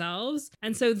than themselves.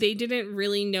 And so they didn't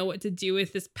really know what to do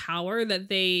with this power that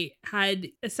they had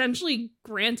essentially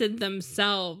granted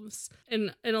themselves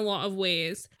in a lot of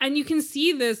ways. And you can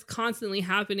see this constantly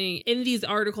happening in these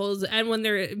articles and when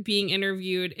they're being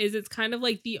interviewed. It's kind of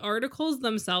like the articles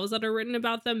themselves that are written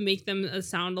about them make them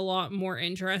sound a lot more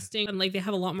interesting and like they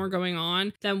have a lot more going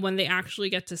on than when they actually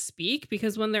get to speak,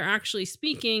 because when they're actually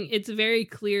speaking, it's very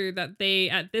clear that they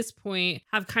at this point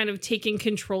have kind of taken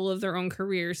control of their own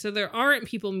career. So there aren't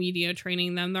people media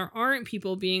training them. There aren't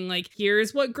people being like,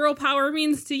 here's what girl power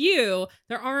means to you.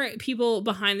 There aren't people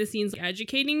behind the scenes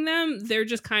educating them. They're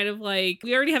just kind of like,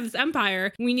 we already have this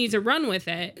empire, we need to run with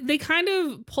it. They kind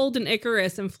of pulled an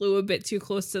Icarus and flew a bit too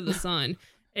close to the sun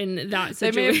in that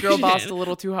situation. They may have girl bossed a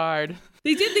little too hard.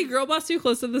 They did. They girl boss too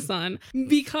close to the sun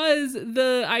because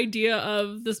the idea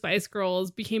of the Spice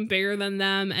Girls became bigger than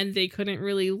them and they couldn't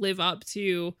really live up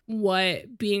to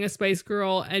what being a Spice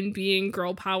Girl and being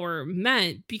girl power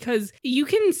meant. Because you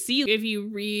can see if you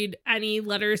read any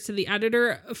letters to the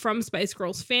editor from Spice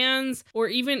Girls fans, or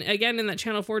even again in that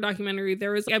Channel 4 documentary,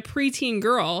 there was a preteen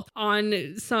girl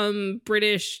on some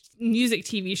British music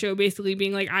TV show basically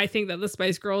being like, I think that the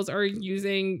Spice Girls are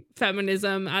using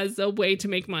feminism as a way to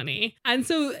make money. And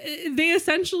so they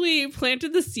essentially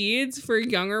planted the seeds for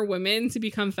younger women to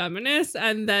become feminists.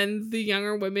 And then the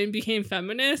younger women became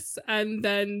feminists. And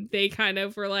then they kind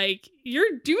of were like,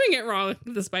 you're doing it wrong,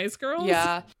 the Spice Girls.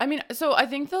 Yeah. I mean, so I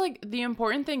think that like the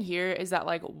important thing here is that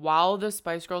like while the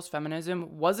Spice Girls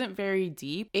feminism wasn't very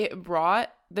deep, it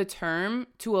brought the term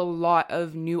to a lot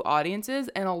of new audiences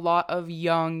and a lot of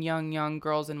young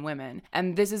girls and women.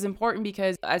 And this is important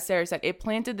because, as Sarah said, it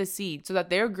planted the seed so that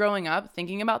they're growing up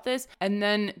thinking about this and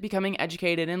then becoming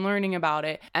educated and learning about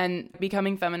it and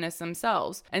becoming feminists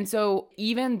themselves. And so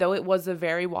even though it was a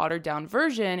very watered down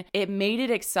version, it made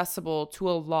it accessible to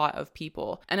a lot of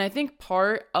people. And I think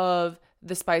part of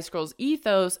the Spice Girls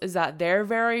ethos is that they're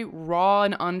very raw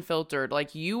and unfiltered.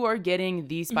 Like, you are getting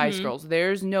these Spice Girls.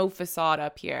 There's no facade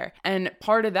up here. And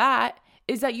part of that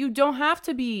is that you don't have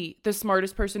to be the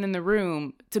smartest person in the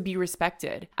room to be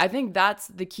respected. I think that's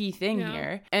the key thing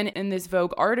here. And in this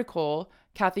Vogue article,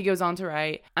 Kathy goes on to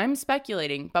write, I'm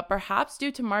speculating, but perhaps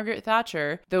due to Margaret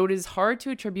Thatcher, though it is hard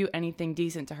to attribute anything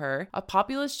decent to her, a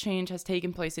populist change has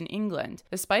taken place in England.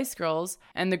 The Spice Girls,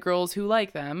 and the girls who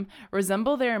like them,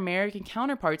 resemble their American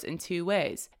counterparts in two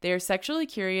ways. They are sexually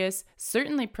curious,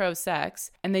 certainly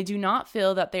pro-sex, and they do not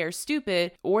feel that they are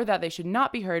stupid or that they should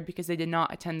not be heard because they did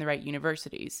not attend the right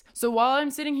universities. So while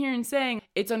I'm sitting here and saying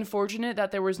it's unfortunate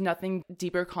that there was nothing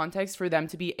deeper context for them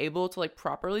to be able to like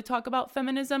properly talk about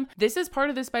feminism, this is part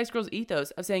of the Spice Girls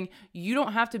ethos of saying you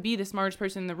don't have to be the smartest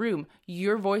person in the room.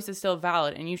 Your voice is still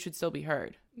valid and you should still be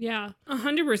heard. Yeah,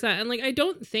 100%. And like, I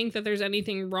don't think that there's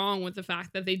anything wrong with the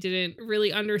fact that they didn't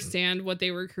really understand what they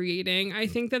were creating. I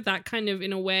think that that kind of,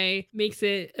 in a way, makes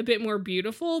it a bit more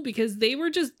beautiful because they were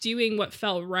just doing what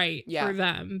felt right for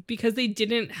them because they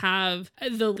didn't have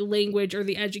the language or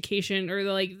the education or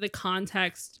the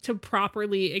context to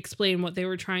properly explain what they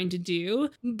were trying to do.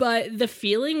 But the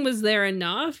feeling was there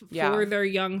enough for their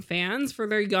young fans,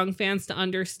 to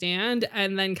understand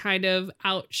and then kind of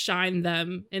outshine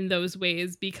them in those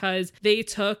ways. Because they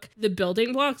took the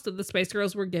building blocks that the Spice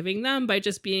Girls were giving them by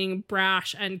just being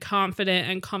brash and confident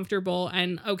and comfortable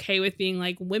and okay with being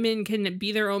like women can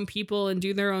be their own people and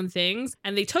do their own things.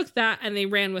 And they took that and they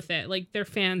ran with it like their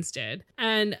fans did.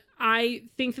 And I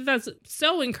think that that's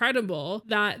so incredible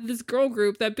that this girl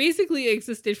group that basically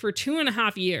existed for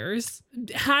 2.5 years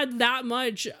had that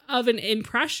much of an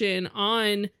impression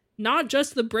on not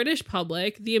just the British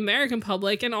public, the American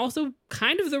public, and also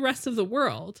kind of the rest of the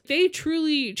world. They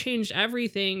truly changed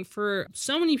everything for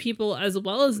so many people as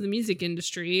well as the music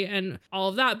industry and all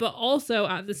of that. But also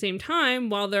at the same time,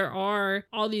 while there are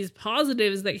all these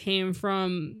positives that came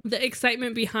from the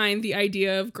excitement behind the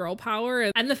idea of girl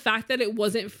power and the fact that it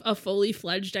wasn't a fully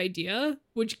fledged idea,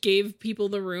 which gave people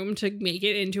the room to make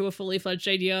it into a fully fledged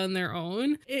idea on their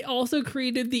own, it also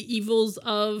created the evils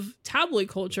of tabloid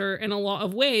culture in a lot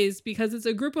of ways because it's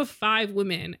a group of 5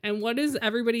 women. And what is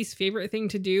everybody's favorite thing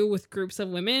to do with groups of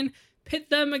women?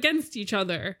 Pit them against each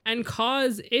other and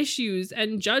cause issues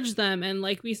and judge them. And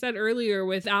like we said earlier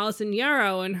with Alison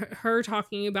Yarrow and her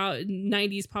talking about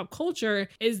 90s pop culture,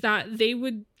 is that they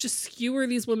would just skewer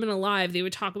these women alive. They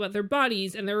would talk about their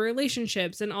bodies and their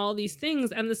relationships and all these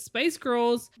things. And the Spice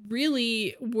Girls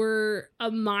really were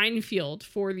a minefield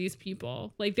for these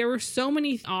people. Like there were so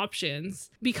many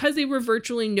options because they were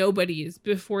virtually nobodies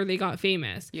before they got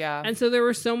famous. Yeah. And so there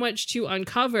was so much to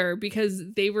uncover because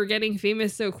they were getting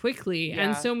famous so quickly.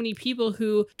 And so many people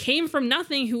who came from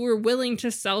nothing who were willing to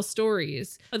sell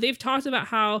stories. They've talked about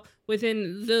how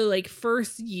within the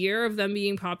first year of them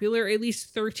being popular, at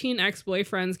least 13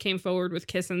 ex-boyfriends came forward with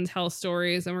kiss and tell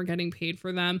stories and were getting paid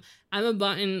for them. Emma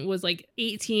Bunton was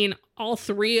 18. All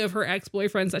 3 of her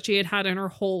ex-boyfriends that she had in her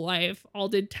whole life all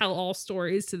did tell-all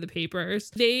stories to the papers.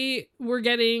 They were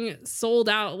getting sold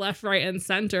out left, right, and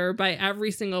center by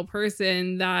every single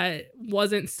person that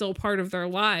wasn't still part of their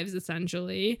lives,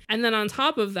 essentially. And then on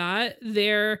top of that,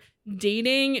 they're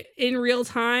dating in real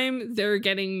time, they're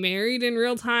getting married in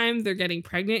real time, they're getting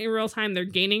pregnant in real time, they're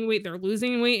gaining weight, they're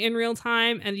losing weight in real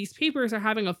time, and these papers are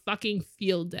having a fucking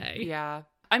field day. Yeah.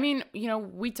 I mean,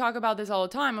 we talk about this all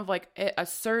the time of a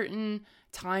certain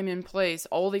time and place,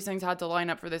 all these things had to line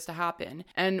up for this to happen.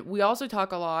 And we also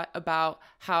talk a lot about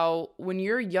how when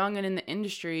you're young and in the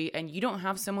industry and you don't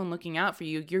have someone looking out for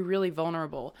you, you're really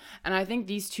vulnerable. And I think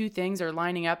these two things are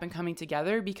lining up and coming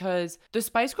together because the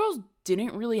Spice Girls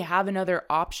didn't really have another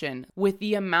option. With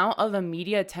the amount of the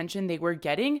media attention they were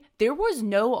getting, there was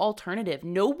no alternative.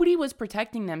 Nobody was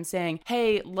protecting them saying,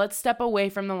 hey, let's step away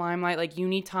from the limelight. You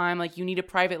need time, you need a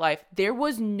private life. There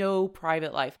was no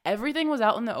private life. Everything was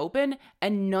out in the open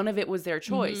and none of it was their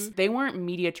choice. They weren't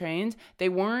media trained. They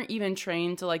weren't even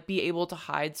trained to be able to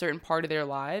hide certain part of their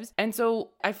lives. And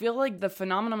so I feel like the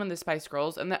phenomenon of the Spice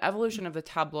Girls and the evolution of the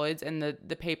tabloids and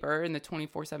the paper and the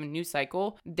 24/7 news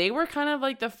cycle, they were kind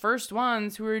of the first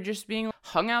ones who were just being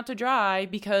hung out to dry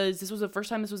because this was the first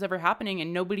time this was ever happening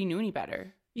and nobody knew any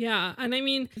better. Yeah, and I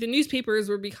mean, the newspapers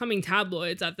were becoming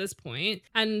tabloids at this point,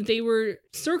 and they were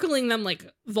circling them like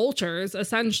vultures,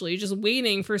 essentially, just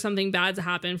waiting for something bad to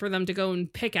happen for them to go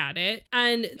and pick at it.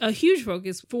 And a huge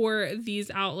focus for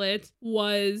these outlets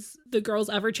was the girls'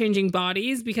 ever-changing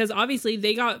bodies, because obviously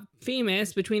they got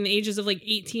famous between the ages of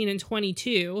 18 and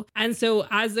 22. And so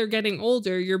as they're getting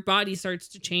older, your body starts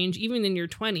to change, even in your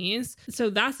 20s. So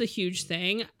that's a huge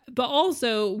thing. But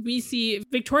also, we see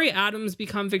Victoria Adams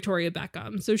become Victoria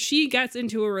Beckham. So she gets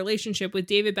into a relationship with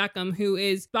David Beckham, who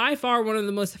is by far one of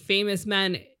the most famous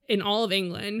men in all of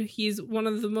England. He's one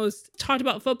of the most talked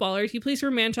about footballers. He plays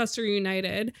for Manchester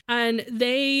United. And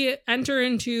they enter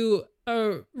into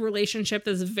a relationship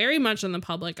that's very much in the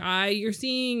public eye. You're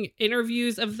seeing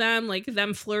interviews of them, like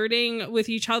them flirting with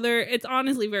each other. It's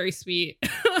honestly very sweet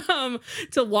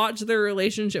to watch their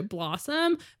relationship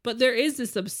blossom. But there is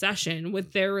this obsession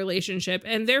with their relationship,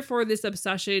 and therefore this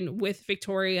obsession with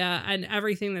Victoria and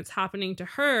everything that's happening to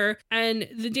her. And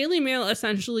the Daily Mail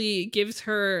essentially gives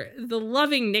her the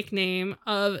loving nickname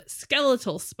of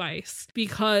Skeletal Spice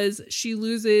because she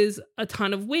loses a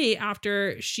ton of weight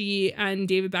after she and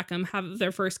David Beckham have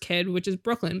their first kid, which is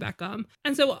Brooklyn Beckham.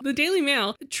 And so the Daily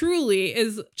Mail truly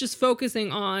is just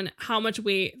focusing on how much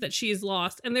weight that she's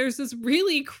lost. And there's this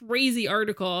really crazy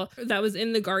article that was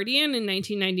in The Guardian in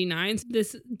 1999.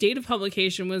 This date of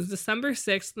publication was December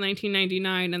 6th,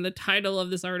 1999. And the title of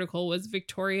this article was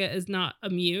Victoria is Not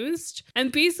Amused.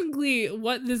 And basically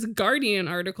what this Guardian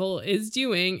article is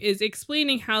doing is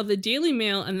explaining how the Daily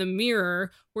Mail and the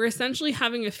Mirror were essentially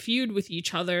having a feud with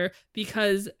each other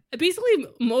because basically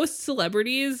most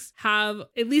celebrities have,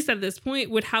 at least at this point,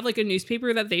 would have like a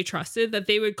newspaper that they trusted that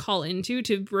they would call into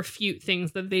to refute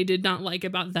things that they did not like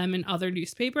about them in other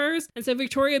newspapers. And so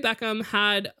Victoria Beckham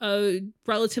had a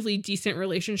relatively decent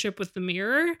relationship with the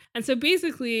Mirror. And so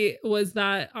basically was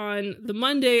that on the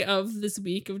Monday of this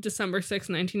week of December 6,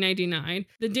 1999,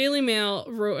 the Daily Mail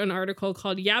wrote an article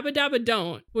called Yabba Dabba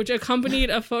Don't, which accompanied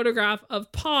a photograph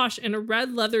of Posh in a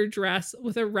red leather dress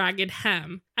with a ragged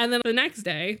hem. And then the next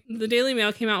day, the Daily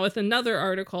Mail came out with another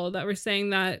article that was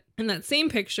saying that in that same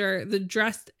picture, the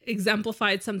dress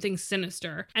exemplified something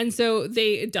sinister. And so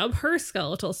they dub her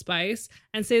Skeletal Spice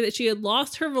and say that she had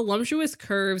lost her voluptuous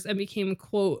curves and became,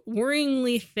 quote,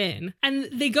 worryingly thin. And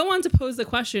they go on to pose the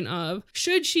question of,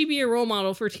 should she be a role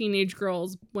model for teenage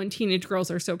girls when teenage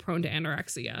girls are so prone to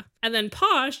anorexia? And then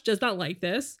Posh does not like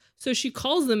this. So she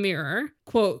calls the Mirror,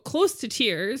 quote, close to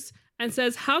tears, and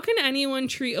says, how can anyone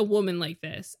treat a woman like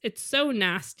this? It's so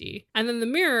nasty. And then the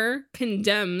Mirror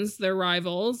condemns their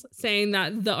rivals, saying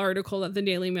that the article that the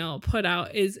Daily Mail put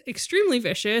out is extremely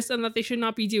vicious and that they should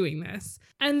not be doing this.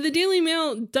 And the Daily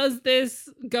Mail does this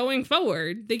going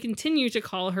forward. They continue to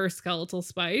call her Skeletal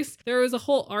Spice. There was a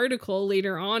whole article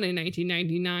later on in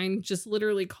 1999 just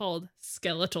literally called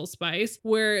Skeletal Spice,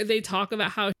 where they talk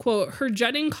about how, quote, her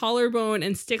jutting collarbone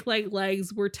and stick-like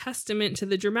legs were testament to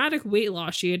the dramatic weight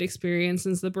loss she had experienced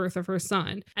since the birth of her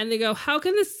son. And they go, how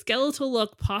can this skeletal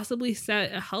look possibly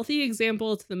set a healthy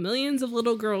example to the millions of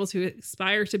little girls who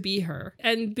aspire to be her?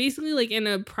 And basically, like in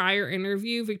a prior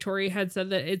interview, Victoria had said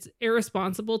that it's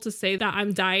irresponsible to say that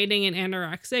I'm dieting and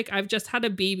anorexic. I've just had a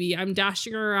baby. I'm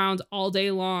dashing around all day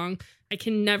long. I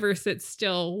can never sit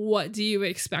still. What do you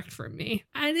expect from me?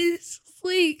 And it's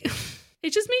like,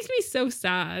 it just makes me so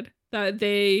sad that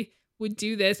they would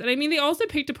do this. And I mean, they also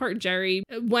picked apart Jerry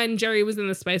when Jerry was in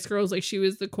the Spice Girls. Like, she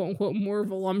was the quote unquote more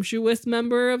voluptuous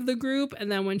member of the group. And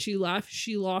then when she left,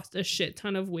 she lost a shit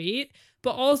ton of weight.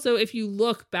 But also, if you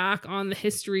look back on the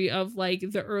history of like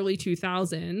the early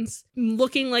 2000s,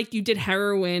 looking like you did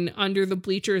heroin under the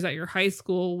bleachers at your high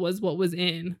school was what was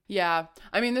in. Yeah.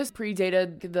 I mean, this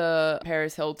predated the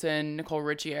Paris Hilton, Nicole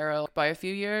Richie era by a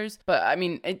few years. But I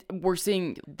mean, we're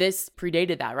seeing this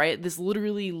predated that, right? This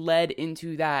literally led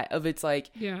into that of it's like,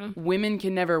 women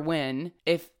can never win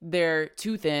if they're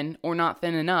too thin or not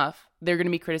thin enough. They're going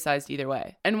to be criticized either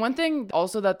way. And one thing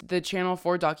also that the Channel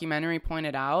 4 documentary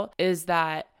pointed out is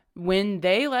that when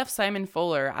they left Simon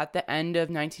Fuller at the end of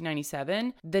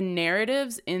 1997, the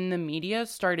narratives in the media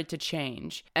started to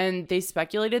change. And they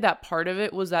speculated that part of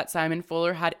it was that Simon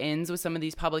Fuller had ins with some of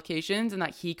these publications and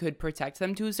that he could protect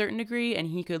them to a certain degree and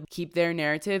he could keep their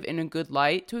narrative in a good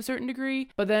light to a certain degree.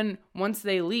 But then once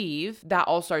they leave, that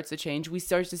all starts to change. We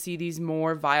start to see these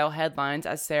more vile headlines,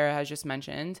 as Sarah has just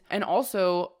mentioned. And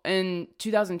also in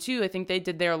 2002, I think they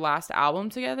did their last album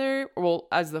together, well,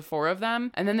 as the four of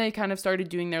them. And then they kind of started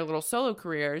doing their little solo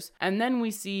careers, and then we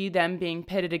see them being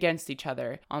pitted against each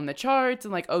other on the charts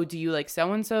and like, oh, do you like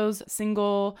so-and-so's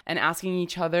single, and asking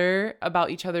each other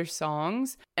about each other's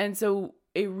songs. And so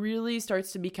it really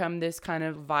starts to become this kind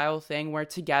of vile thing where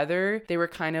together they were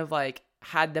kind of like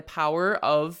had the power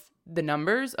of the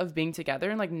numbers of being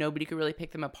together and like nobody could really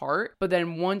pick them apart. But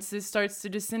then once it starts to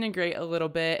disintegrate a little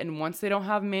bit and once they don't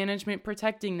have management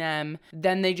protecting them,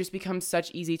 then they just become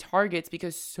such easy targets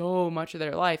because so much of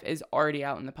their life is already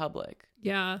out in the public.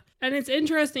 Yeah. And it's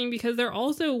interesting because there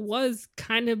also was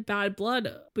kind of bad blood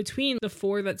between the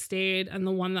four that stayed and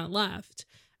the one that left.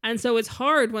 And so it's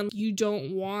hard when you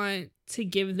don't want to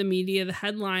give the media the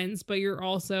headlines, but you're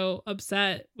also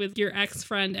upset with your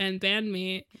ex-friend and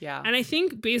bandmate. Yeah. And I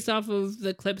think based off of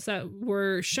the clips that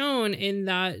were shown in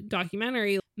that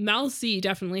documentary, Mel C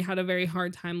definitely had a very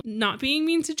hard time not being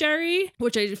mean to Jerry,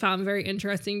 which I found very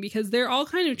interesting because they're all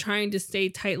kind of trying to stay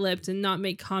tight-lipped and not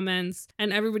make comments,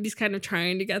 and everybody's kind of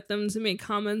trying to get them to make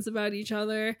comments about each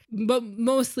other, but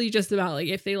mostly just about like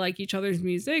if they like each other's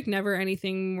music, never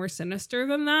anything more sinister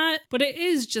than that. But it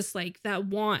is just like that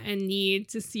want and need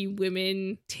to see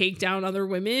women take down other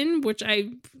women, which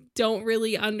I don't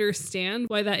really understand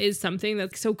why that is something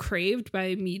that's so craved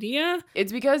by media.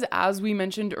 It's because, as we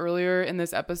mentioned earlier in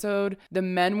this episode, the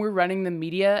men were running the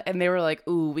media and they were like,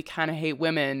 ooh, we kind of hate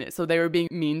women. So they were being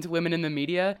mean to women in the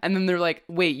media. And then they're like,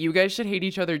 wait, you guys should hate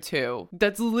each other too.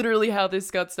 That's literally how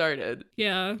this got started.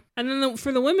 Yeah. And then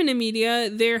for the women in media,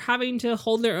 they're having to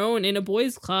hold their own in a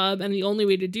boys' club. And the only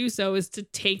way to do so is to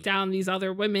take down these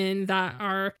other women that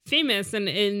are famous and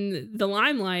in the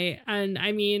limelight. And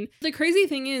I mean, the crazy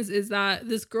thing is that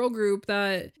this girl group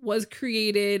that was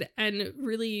created and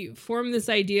really formed this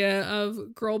idea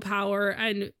of girl power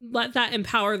and let that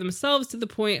empower themselves to the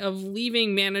point of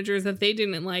leaving managers that they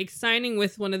didn't like, signing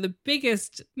with one of the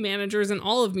biggest managers in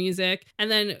all of music, and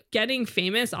then getting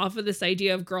famous off of this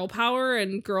idea of girl power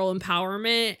and girl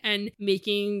empowerment and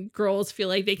making girls feel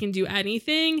like they can do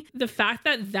anything. The fact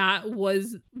that that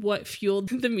was what fueled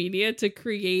the media to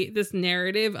create this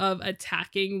narrative of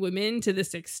attacking women to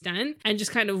this extent and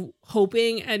just kind of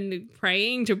hoping and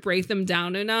praying to break them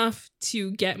down enough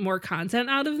to get more content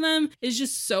out of them is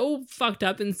just so fucked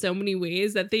up in so many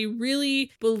ways that they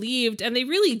really believed, and they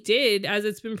really did, as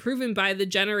it's been proven by the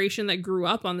generation that grew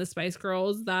up on the Spice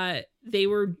Girls, that they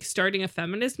were starting a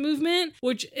feminist movement,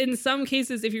 which in some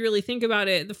cases, if you really think about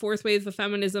it, the fourth wave of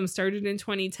feminism started in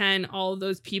 2010. All of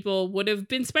those people would have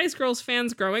been Spice Girls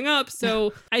fans growing up.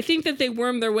 So I think that they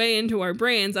wormed their way into our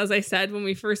brains, as I said when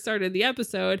we first started the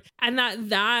episode, and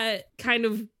that kind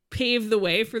of paved the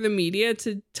way for the media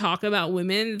to talk about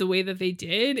women the way that they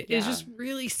did is just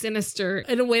really sinister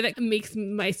in a way that makes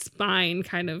my spine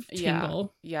kind of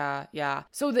tingle. Yeah.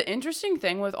 So the interesting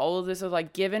thing with all of this is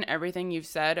like, given everything you've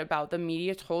said about the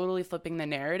media totally flipping the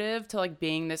narrative to like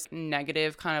being this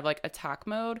negative kind of like attack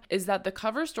mode, is that the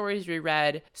cover stories we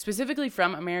read specifically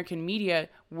from American media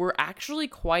were actually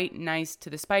quite nice to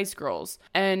the Spice Girls.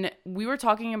 And we were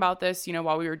talking about this, you know,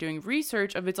 while we were doing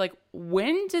research of it's like,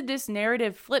 when did this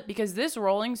narrative flip? Because this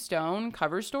Rolling Stone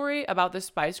cover story about the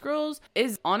Spice Girls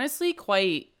is honestly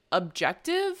quite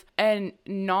objective and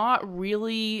not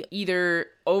really either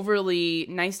overly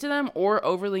nice to them or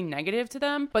overly negative to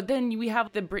them. But then we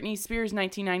have the Britney Spears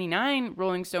 1999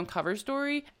 Rolling Stone cover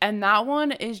story, and that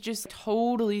one is just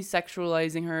totally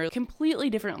sexualizing her, completely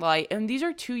different light, and these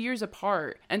are 2 years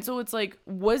apart. And so it's like,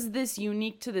 was this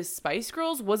unique to the Spice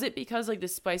Girls? Was it because like the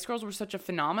Spice Girls were such a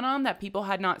phenomenon that people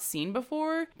had not seen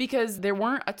before? Because there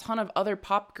weren't a ton of other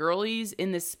pop girlies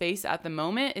in this space at the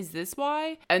moment? Is this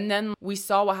why? And then we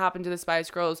saw what happened to the Spice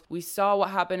Girls. We saw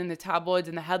what happened in the tabloids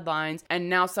and the headlines,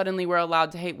 and now suddenly we're allowed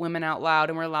to hate women out loud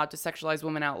and we're allowed to sexualize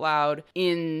women out loud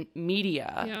in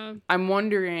media. Yeah. I'm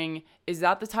wondering, is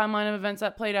that the timeline of events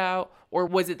that played out, or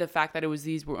was it the fact that it was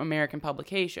these American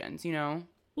publications, you know?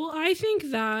 Well, I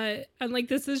think that, and like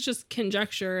this is just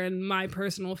conjecture and my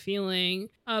personal feeling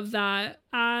of that,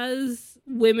 as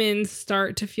women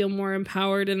start to feel more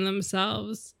empowered in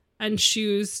themselves and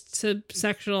choose to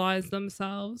sexualize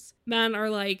themselves, men are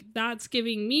like, that's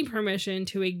giving me permission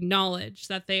to acknowledge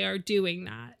that they are doing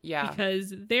that. Yeah.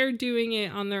 Because they're doing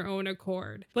it on their own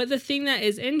accord. But the thing that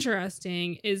is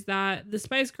interesting is that the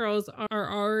Spice Girls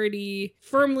are already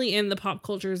firmly in the pop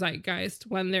culture zeitgeist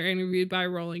when they're interviewed by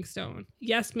Rolling Stone.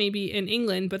 Yes, maybe in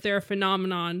England, but they're a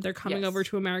phenomenon. They're coming over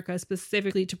to America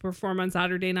specifically to perform on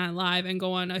Saturday Night Live and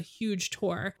go on a huge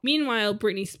tour. Meanwhile,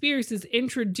 Britney Spears is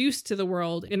introduced to the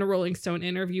world in a Rolling Stone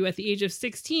interview at the age of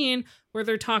 16, where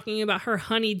they're talking about her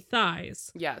honeyed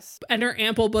thighs. Yes. And her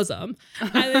ample bosom.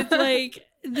 And it's like...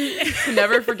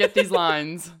 Never forget these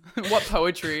lines. What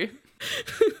poetry.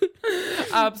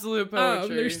 Absolute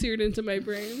poetry. They're seared into my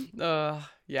brain.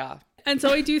 Yeah. And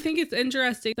so I do think it's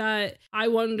interesting that I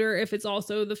wonder if it's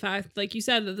also the fact, like you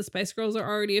said, that the Spice Girls are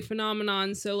already a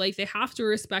phenomenon. So like they have to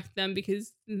respect them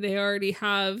because they already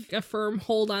have a firm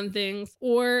hold on things.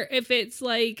 Or if it's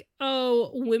like, oh,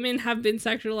 women have been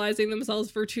sexualizing themselves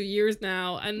for 2 years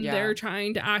now and they're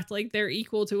trying to act like they're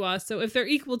equal to us. So if they're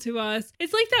equal to us,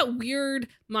 it's like that weird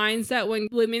mindset when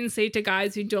women say to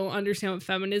guys who don't understand what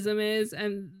feminism is,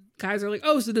 and guys are like,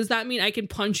 oh, so does that mean I can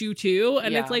punch you too?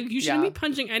 And it's like, you shouldn't be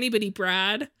punching anybody,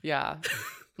 Brad. Yeah.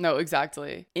 No,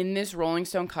 exactly. In this Rolling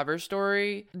Stone cover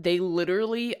story, they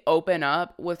literally open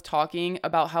up with talking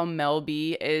about how Mel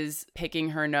B is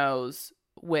picking her nose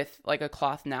with like a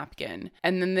cloth napkin.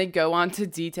 And then they go on to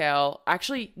detail,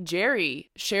 actually Jerry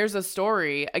shares a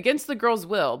story against the girl's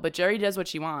will, but Jerry does what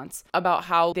she wants, about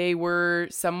how they were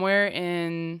somewhere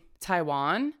in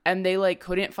Taiwan and they like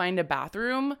couldn't find a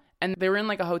bathroom. And they were in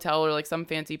like a hotel or like some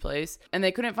fancy place and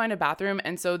they couldn't find a bathroom.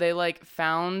 And so they like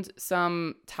found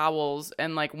some towels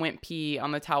and like went pee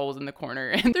on the towels in the corner.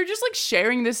 And they're just like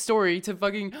sharing this story to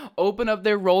fucking open up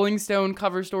their Rolling Stone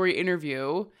cover story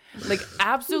interview. Like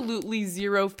absolutely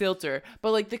zero filter.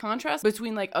 But like the contrast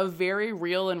between like a very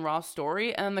real and raw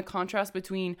story and the contrast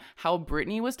between how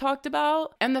Britney was talked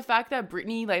about and the fact that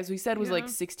Britney, like as we said, was like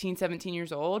 16, 17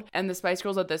 years old. And the Spice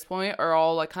Girls at this point are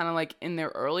all like kind of like in their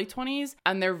early 20s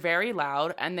and they're very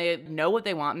loud and they know what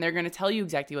they want and they're going to tell you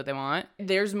exactly what they want.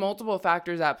 There's multiple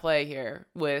factors at play here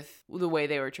with the way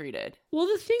they were treated. Well,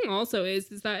 the thing also is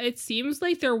that it seems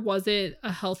like there wasn't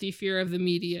a healthy fear of the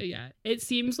media yet. It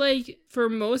seems like for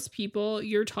most people,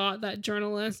 you're taught that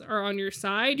journalists are on your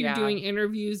side. You're doing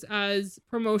interviews as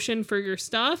promotion for your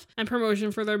stuff and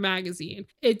promotion for their magazine.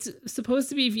 It's supposed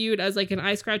to be viewed as like an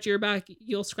I scratch your back,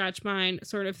 you'll scratch mine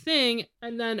sort of thing.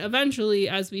 And then eventually,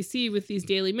 as we see with these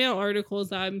Daily Mail articles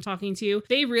that I'm talking to,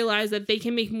 they realize that they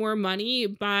can make more money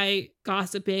by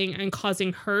gossiping and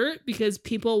causing hurt because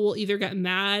people will either get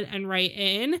mad and write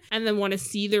in and then want to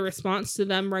see the response to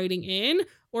them writing in,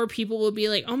 or people will be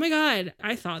like, oh my God,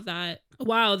 I thought that.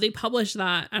 Wow, they published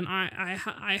that and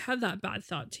I had that bad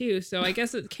thought too. So I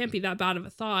guess it can't be that bad of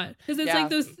a thought. Because it's like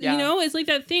those, you know, it's like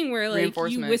that thing where like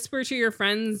you whisper to your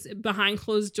friends behind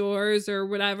closed doors or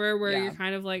whatever, where you're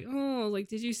kind of like, oh, like,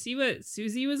 did you see what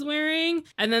Susie was wearing?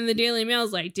 And then the Daily Mail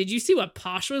is like, did you see what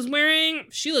Posh was wearing?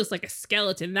 She looks like a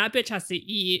skeleton. That bitch has to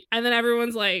eat. And then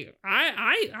everyone's like,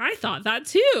 I thought that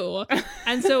too.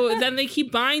 And so then they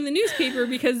keep buying the newspaper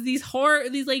because these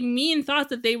like mean thoughts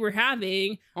that they were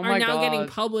having are now getting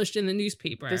published in the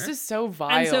newspaper. This is so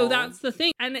vile. And so that's the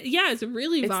thing. And yeah, it's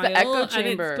really vile. The echo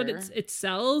chamber. But it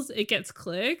sells. It gets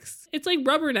clicks. It's like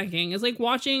rubbernecking. It's like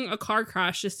watching a car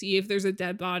crash to see if there's a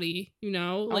dead body, you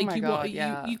know? Like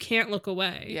you can't look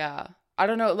away. Yeah. I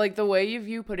don't know, like the way you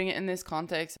view putting it in this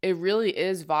context, it really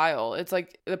is vile. It's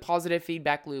like the positive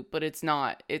feedback loop, but it's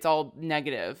not. It's all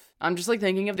negative. I'm just like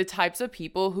thinking of the types of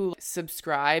people who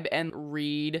subscribe and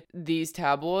read these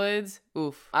tabloids.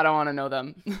 Oof, I don't want to know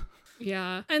them.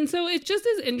 Yeah. And so it just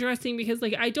is interesting because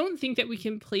like I don't think that we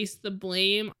can place the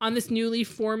blame on this newly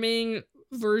forming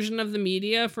version of the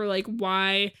media for like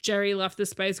why Jerry left the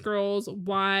Spice Girls,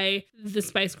 why the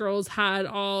Spice Girls had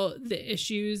all the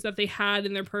issues that they had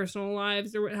in their personal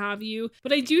lives or what have you.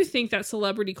 But I do think that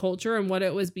celebrity culture and what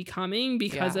it was becoming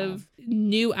because of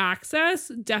new access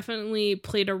definitely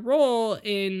played a role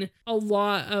in a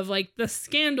lot of like the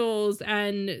scandals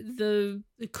and the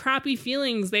crappy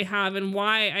feelings they have, and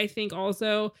why I think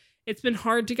also it's been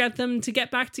hard to get them to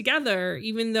get back together,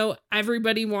 even though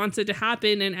everybody wants it to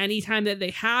happen. And anytime that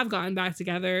they have gotten back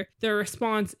together, their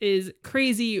response is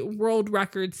crazy world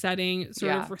record setting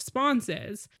sort of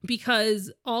responses.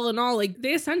 Because all in all, like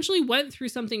they essentially went through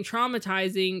something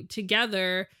traumatizing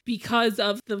together because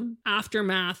of the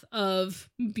aftermath of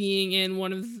being in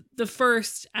one of the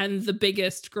first and the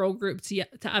biggest girl groups to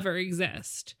ever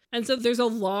exist. And so there's a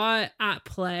lot at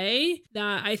play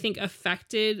that I think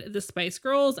affected the Spice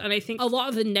Girls. And I think a lot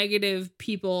of the negative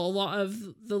people, a lot of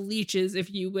the leeches,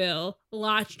 if you will,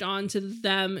 latched on to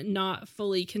them not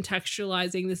fully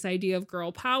contextualizing this idea of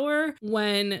girl power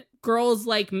when girls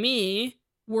like me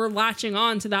were latching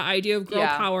on to that idea of girl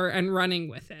power and running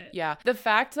with it. Yeah. The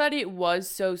fact that it was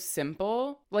so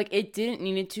simple, like it didn't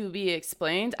need to be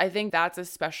explained, I think that's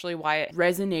especially why it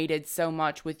resonated so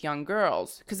much with young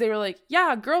girls. Because they were like,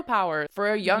 yeah, girl power.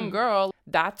 For a young girl,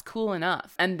 that's cool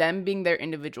enough. And them being their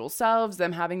individual selves,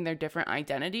 them having their different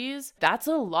identities, that's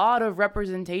a lot of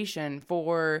representation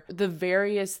for the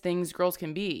various things girls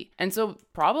can be. And so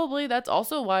probably that's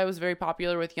also why it was very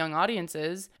popular with young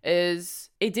audiences, is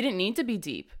it didn't need to be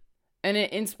deep. And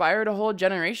it inspired a whole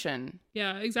generation.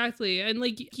 Yeah, exactly. And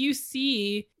like you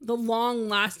see the long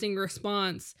lasting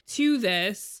response to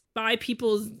this by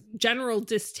people's general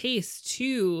distaste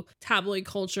to tabloid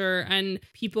culture and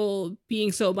people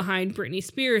being so behind Britney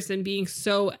Spears and being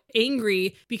so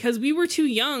angry because we were too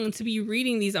young to be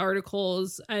reading these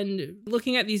articles and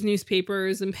looking at these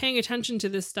newspapers and paying attention to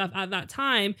this stuff at that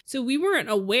time. So we weren't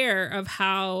aware of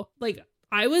how like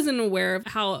I wasn't aware of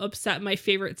how upset my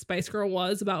favorite Spice Girl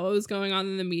was about what was going on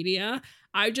in the media.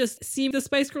 I just see the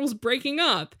Spice Girls breaking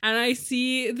up, and I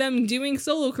see them doing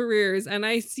solo careers, and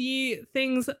I see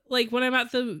things like when I'm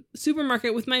at the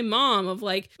supermarket with my mom of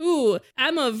like, ooh,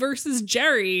 Emma versus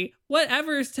Jerry,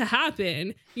 whatever's to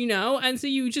happen, you know? And so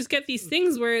you just get these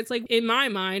things where it's like, in my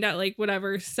mind at like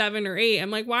whatever 7 or 8,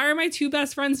 I'm like, why are my two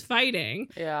best friends fighting?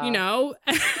 Yeah. You know?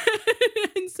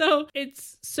 And so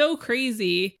it's so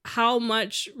crazy how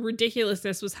much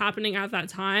ridiculousness was happening at that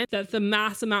time that the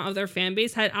mass amount of their fan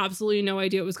base had absolutely no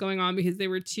idea what was going on because they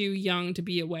were too young to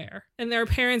be aware. And their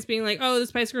parents being like, oh, the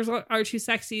Spice Girls are too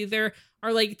sexy. There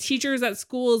are like teachers at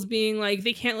schools being like,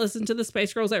 they can't listen to the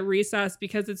Spice Girls at recess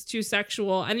because it's too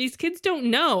sexual. And these kids don't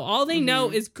know. All they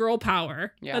know is girl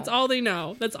power. Yeah. That's all they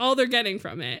know. That's all they're getting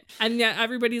from it. And yet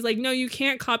everybody's like, no, you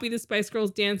can't copy the Spice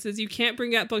Girls dances. You can't bring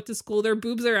that book to school. Their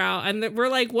boobs are out. And we're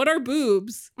like, what are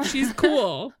boobs? She's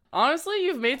cool. Honestly,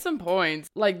 you've made some points.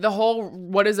 Like the whole,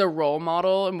 what is a role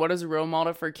model and what is a role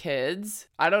model for kids?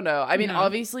 I don't know. I mean,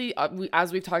 obviously,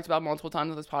 as we've talked about multiple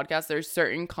times on this podcast, there's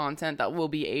certain content that will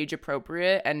be age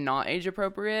appropriate and not age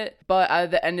appropriate. But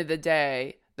at the end of the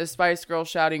day, the Spice Girls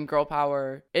shouting girl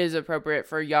power is appropriate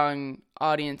for young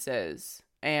audiences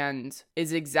and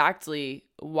is exactly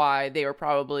why they were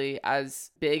probably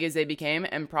as big as they became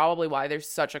and probably why there's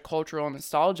such a cultural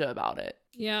nostalgia about it.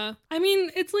 Yeah. I mean,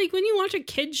 it's like when you watch a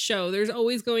kid's show, there's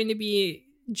always going to be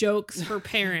jokes for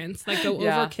parents that go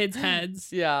over kids'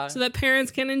 heads. Yeah. So that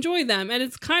parents can enjoy them. And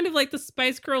it's kind of like the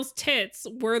Spice Girls tits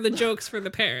were the jokes for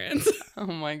the parents. Oh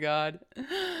my God.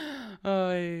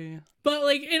 Oh, yeah. But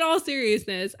like in all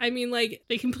seriousness, I mean, like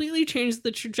they completely changed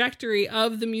the trajectory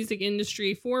of the music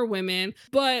industry for women,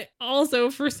 but also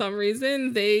for some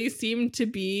reason they seem to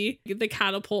be the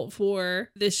catapult for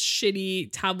this shitty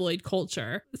tabloid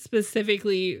culture,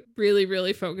 specifically really,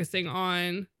 really focusing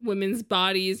on women's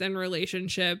bodies and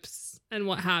relationships and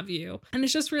what have you. And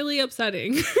it's just really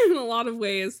upsetting in a lot of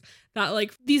ways that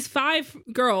like these 5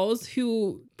 girls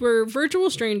who were virtual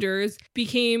strangers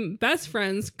became best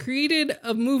friends, created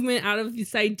a movement out of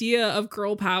this idea of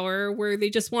girl power where they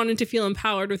just wanted to feel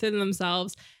empowered within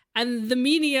themselves. And the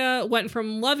media went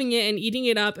from loving it and eating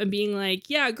it up and being like,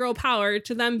 yeah, girl power,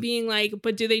 to them being like,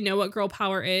 but do they know what girl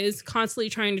power is? Constantly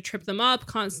trying to trip them up,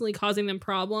 constantly causing them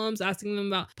problems, asking them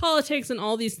about politics and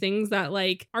all these things that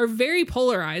like are very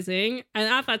polarizing. And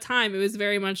at that time, it was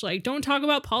very much like, don't talk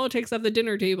about politics at the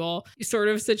dinner table sort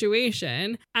of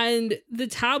situation. And the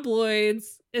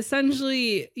tabloids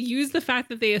essentially use the fact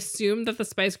that they assumed that the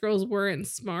Spice Girls weren't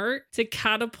smart to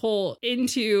catapult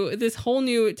into this whole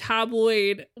new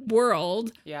tabloid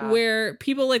world where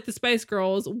people like the Spice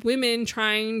Girls, women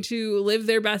trying to live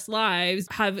their best lives,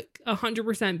 have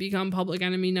 100% become public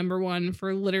enemy number 1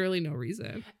 for literally no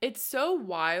reason. It's so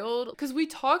wild because we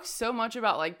talk so much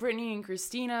about like Britney and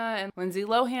Christina and Lindsay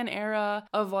Lohan era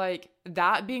of like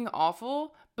that being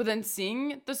awful. But then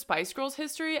seeing the Spice Girls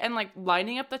history and like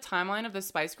lining up the timeline of the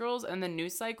Spice Girls and the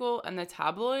news cycle and the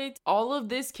tabloids, all of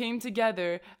this came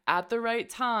together at the right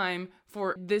time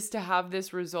for this to have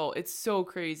this result. It's so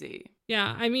crazy.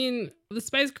 Yeah, I mean, the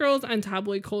Spice Girls and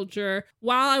tabloid culture,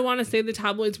 while I want to say the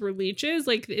tabloids were leeches,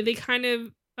 like they kind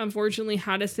of unfortunately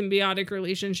had a symbiotic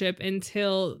relationship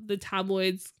until the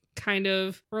tabloids kind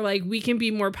of were like, we can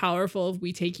be more powerful if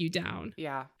we take you down.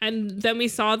 Yeah. And then we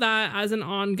saw that as an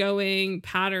ongoing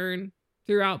pattern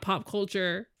throughout pop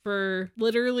culture for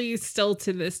literally still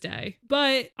to this day.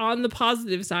 But on the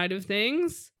positive side of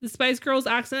things, the Spice Girls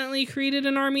accidentally created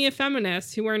an army of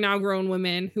feminists who are now grown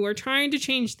women who are trying to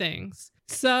change things.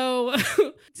 So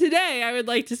today I would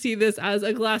like to see this as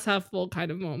a glass half full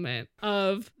kind of moment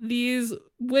of these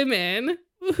women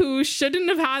who shouldn't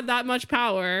have had that much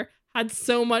power had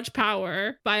so much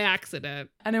power by accident.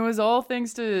 And it was all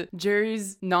thanks to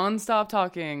Jerry's nonstop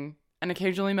talking and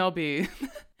occasionally Mel B.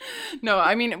 No,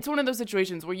 I mean, it's one of those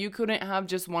situations where you couldn't have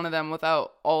just one of them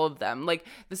without all of them. Like,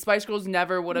 the Spice Girls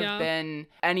never would have been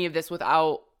any of this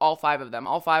without all 5 of them.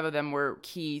 All 5 of them were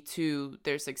key to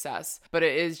their success. But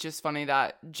it is just funny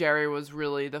that Jerry was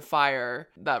really the fire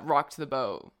that rocked the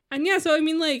boat. And yeah, so I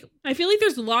mean, like, I feel like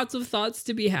there's lots of thoughts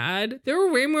to be had. There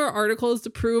were way more articles to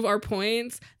prove our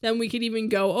points than we could even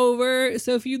go over.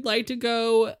 So if you'd like to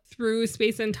go through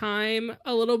Space and Time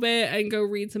a little bit and go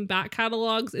read some back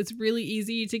catalogs, it's really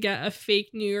easy to get a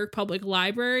fake New York Public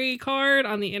Library card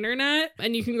on the internet.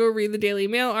 And you can go read the Daily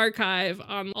Mail archive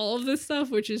on all of this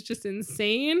stuff, which is just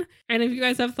insane. And if you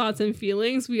guys have thoughts and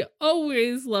feelings, we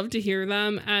always love to hear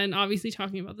them. And obviously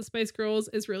talking about the Spice Girls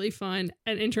is really fun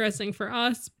and interesting for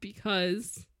us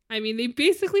because I mean, they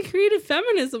basically created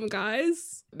feminism,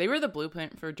 guys. They were the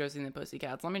blueprint for Josie and the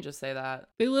Pussycats. Let me just say that.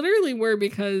 They literally were,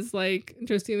 because like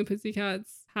Josie and the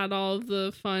Pussycats had all of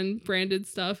the fun branded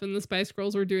stuff and the Spice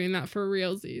Girls were doing that for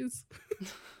realsies.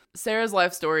 Sarah's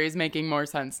life story is making more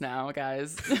sense now,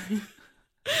 guys.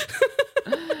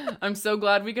 I'm so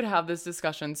glad we could have this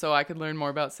discussion so I could learn more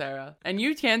about Sarah. And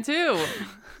you can too.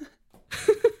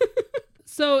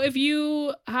 So if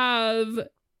you have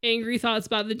angry thoughts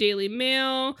about the Daily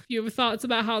Mail, if you have thoughts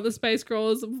about how the Spice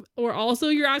Girls or also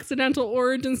your accidental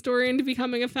origin story into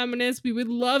becoming a feminist, we would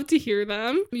love to hear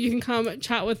them. You can come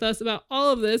chat with us about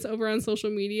all of this over on social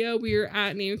media. We are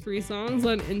at Name3Songs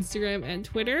on Instagram and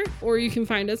Twitter, or you can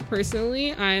find us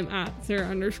personally. I'm at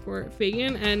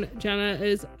Sarah_Fagan and Jenna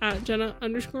is at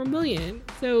Jenna_Million.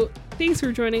 So thanks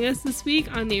for joining us this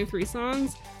week on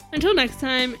Name3Songs. Until next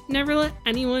time, never let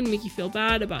anyone make you feel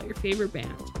bad about your favorite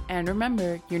band. And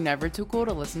remember, you're never too cool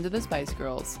to listen to the Spice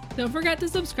Girls. Don't forget to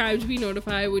subscribe to be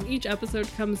notified when each episode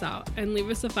comes out, and leave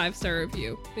us a 5-star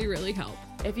review. They really help.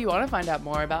 If you want to find out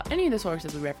more about any of the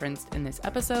sources we referenced in this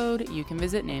episode, you can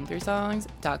visit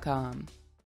name3songs.com.